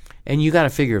 Mm-hmm. And you got to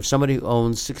figure if somebody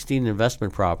owns 16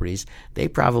 investment properties, they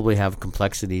probably have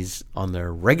complexities on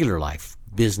their regular life,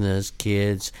 business,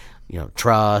 kids,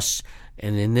 trusts.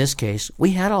 And in this case,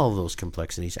 we had all of those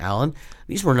complexities, Alan.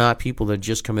 These were not people that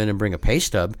just come in and bring a pay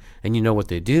stub and you know what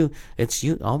they do. It's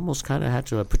you almost kind of had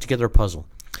to put together a puzzle.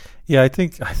 Yeah, I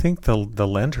think the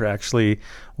lender actually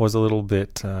was a little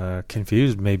bit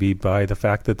confused maybe by the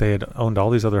fact that they had owned all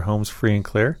these other homes free and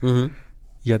clear, mm-hmm.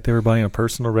 yet they were buying a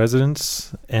personal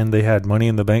residence and they had money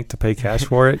in the bank to pay cash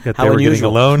for it, yet they were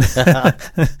unusual. getting a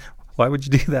loan. Why would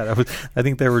you do that? I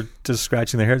think they were just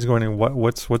scratching their heads going,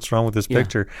 what's wrong with this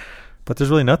picture? But there's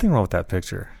really nothing wrong with that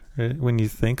picture. When you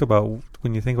think about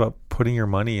putting your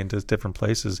money into different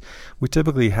places, we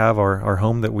typically have our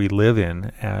home that we live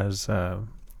in as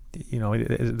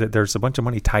there's a bunch of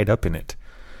money tied up in it.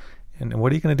 And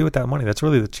what are you going to do with that money? That's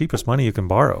really the cheapest money you can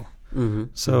borrow. Mm-hmm.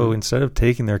 So instead of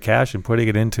taking their cash and putting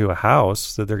it into a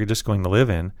house that they're just going to live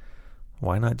in,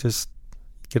 why not just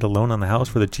get a loan on the house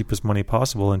for the cheapest money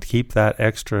possible and keep that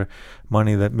extra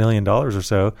money, that $1 million or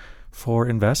so, for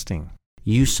investing?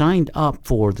 You signed up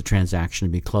for the transaction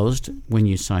to be closed when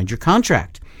you signed your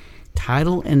contract.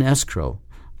 Title and escrow,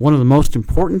 one of the most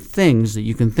important things that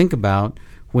you can think about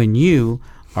when you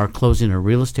are closing a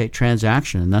real estate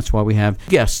transaction. And that's why we have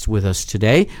guests with us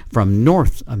today from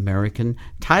North American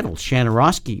Title. Shanna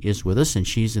Roski is with us, and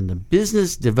she's in the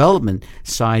business development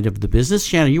side of the business.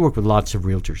 Shanna, you work with lots of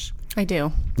realtors. I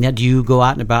do. Now, do you go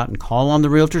out and about and call on the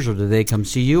realtors, or do they come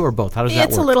see you, or both? How does that work?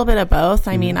 It's a little bit of both.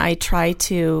 I mean, I try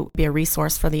to be a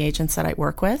resource for the agents that I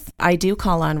work with. I do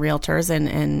call on realtors,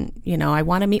 and I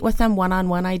want to meet with them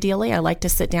one-on-one ideally. I like to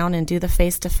sit down and do the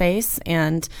face-to-face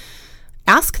and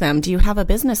ask them, do you have a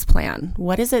business plan?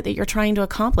 What is it that you're trying to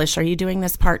accomplish? Are you doing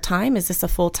this part-time? Is this a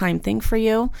full-time thing for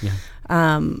you?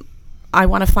 Yeah. I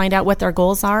want to find out what their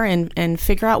goals are and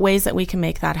figure out ways that we can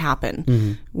make that happen.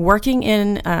 Mm-hmm. Working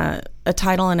in a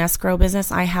title and escrow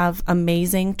business, I have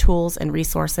amazing tools and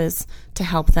resources to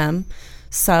help them.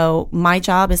 So my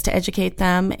job is to educate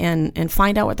them and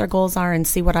find out what their goals are and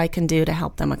see what I can do to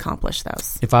help them accomplish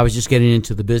those. If I was just getting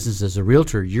into the business as a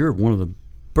realtor, you're one of the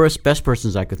best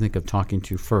persons I could think of talking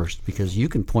to first, because you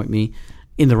can point me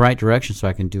in the right direction so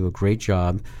I can do a great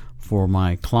job for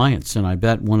my clients. And I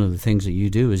bet one of the things that you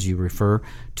do is you refer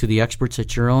to the experts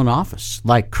at your own office,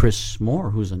 like Chris Moore,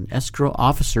 who's an escrow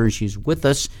officer, and she's with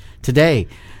us today.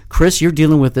 Chris, you're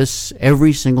dealing with this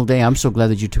every single day. I'm so glad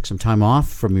that you took some time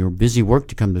off from your busy work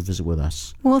to come to visit with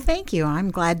us. Well, thank you. I'm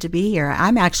glad to be here.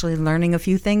 I'm actually learning a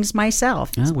few things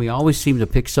myself. Yeah, we always seem to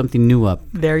pick something new up.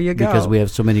 There you go. Because we have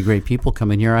so many great people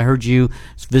coming here. I heard you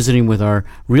visiting with our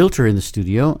realtor in the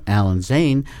studio, Alan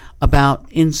Zane, about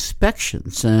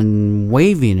inspections and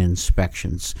waiving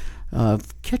inspections.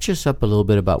 Catch us up a little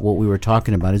bit about what we were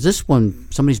talking about. Is this when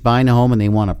somebody's buying a home and they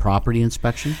want a property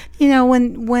inspection?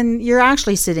 When you're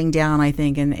actually sitting down, I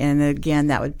think, and again,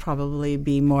 that would probably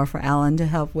be more for Alan to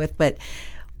help with, but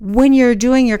when you're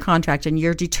doing your contract and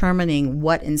you're determining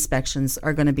what inspections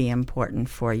are going to be important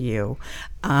for you,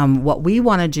 what we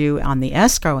want to do on the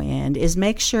escrow end is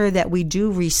make sure that we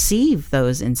do receive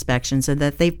those inspections and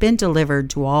that they've been delivered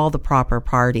to all the proper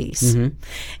parties. Mm-hmm.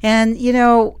 And,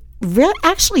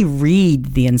 actually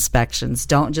read the inspections.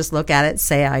 Don't just look at it,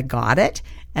 say, I got it,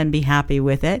 and be happy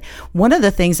with it. One of the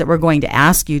things that we're going to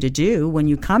ask you to do when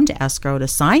you come to escrow to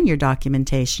sign your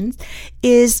documentation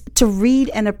is to read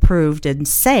and approve and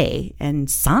say and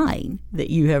sign that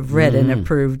you have read and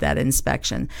approved that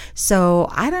inspection. So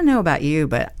I don't know about you,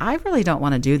 but I really don't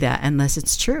want to do that unless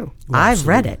it's true. Well, I've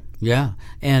read it. Yeah.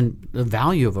 And the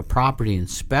value of a property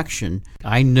inspection,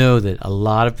 I know that a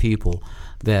lot of people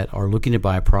that are looking to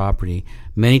buy a property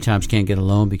many times can't get a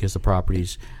loan because the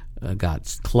property's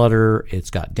got clutter,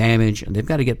 it's got damage, and they've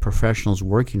got to get professionals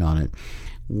working on it.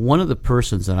 One of the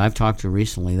persons that I've talked to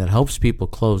recently that helps people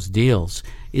close deals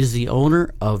is the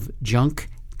owner of Junk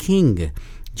King.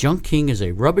 Junk King is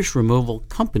a rubbish removal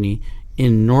company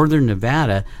in northern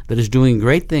Nevada that is doing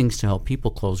great things to help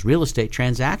people close real estate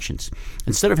transactions.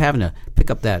 Instead of having to pick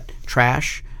up that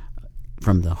trash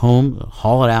from the home,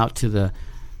 haul it out to the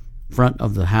front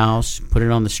of the house, put it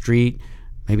on the street,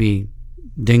 maybe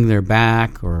ding their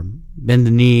back or bend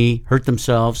the knee, hurt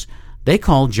themselves, they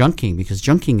call Junk King, because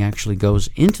Junk King actually goes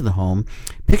into the home,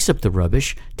 picks up the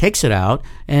rubbish, takes it out,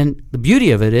 and the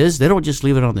beauty of it is they don't just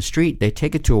leave it on the street. They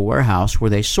take it to a warehouse where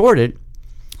they sort it,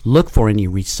 look for any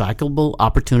recyclable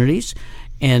opportunities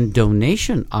and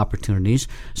donation opportunities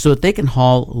so that they can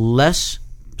haul less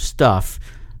stuff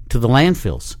to the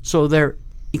landfills. So they're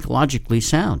ecologically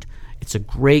sound. It's a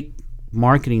great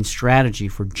marketing strategy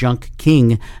for Junk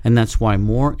King, and that's why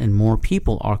more and more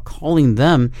people are calling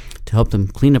them to help them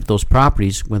clean up those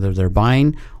properties, whether they're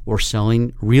buying or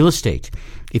selling real estate.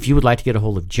 If you would like to get a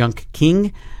hold of Junk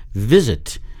King,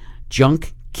 visit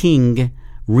Junk King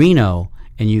Reno,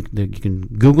 and you can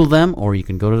Google them, or you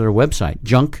can go to their website,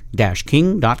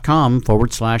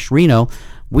 junk-king.com/Reno.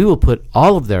 We will put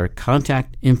all of their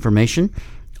contact information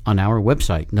on our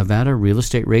website,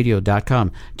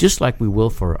 NevadaRealEstateRadio.com, just like we will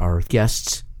for our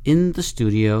guests in the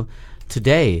studio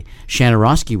today. Shanna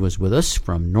Roski was with us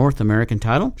from North American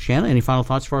Title. Shanna, any final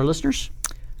thoughts for our listeners?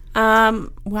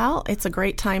 Well, it's a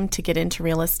great time to get into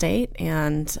real estate,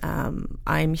 and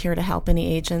I'm here to help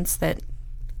any agents that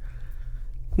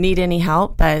need any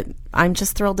help, but I'm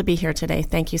just thrilled to be here today.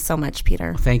 Thank you so much,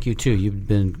 Peter. Thank you, too. You've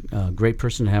been a great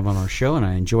person to have on our show, and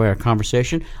I enjoy our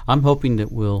conversation. I'm hoping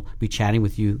that we'll be chatting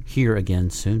with you here again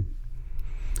soon.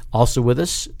 Also with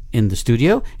us in the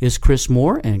studio is Chris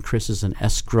Moore, and Chris is an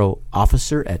escrow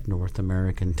officer at North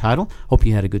American Title. Hope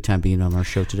you had a good time being on our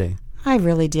show today. I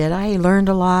really did. I learned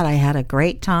a lot. I had a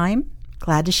great time.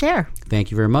 Glad to share.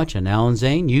 Thank you very much. And Alan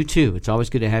Zane, you too. It's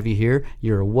always good to have you here.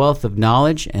 You're a wealth of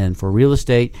knowledge, and for real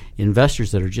estate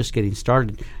investors that are just getting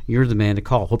started, you're the man to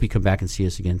call. Hope you come back and see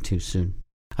us again too soon.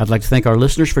 I'd like to thank our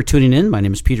listeners for tuning in. My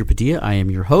name is Peter Padilla. I am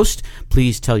your host.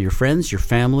 Please tell your friends, your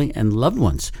family, and loved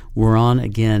ones. We're on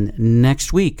again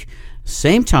next week.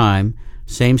 Same time,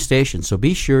 same station. So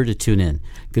be sure to tune in.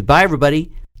 Goodbye,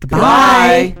 everybody.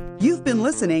 Goodbye. You've been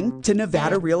listening to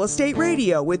Nevada Real Estate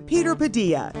Radio with Peter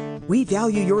Padilla. We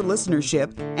value your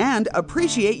listenership and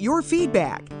appreciate your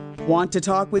feedback. Want to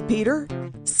talk with Peter?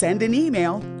 Send an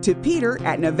email to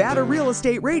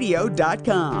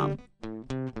peter@NevadaRealEstateRadio.com.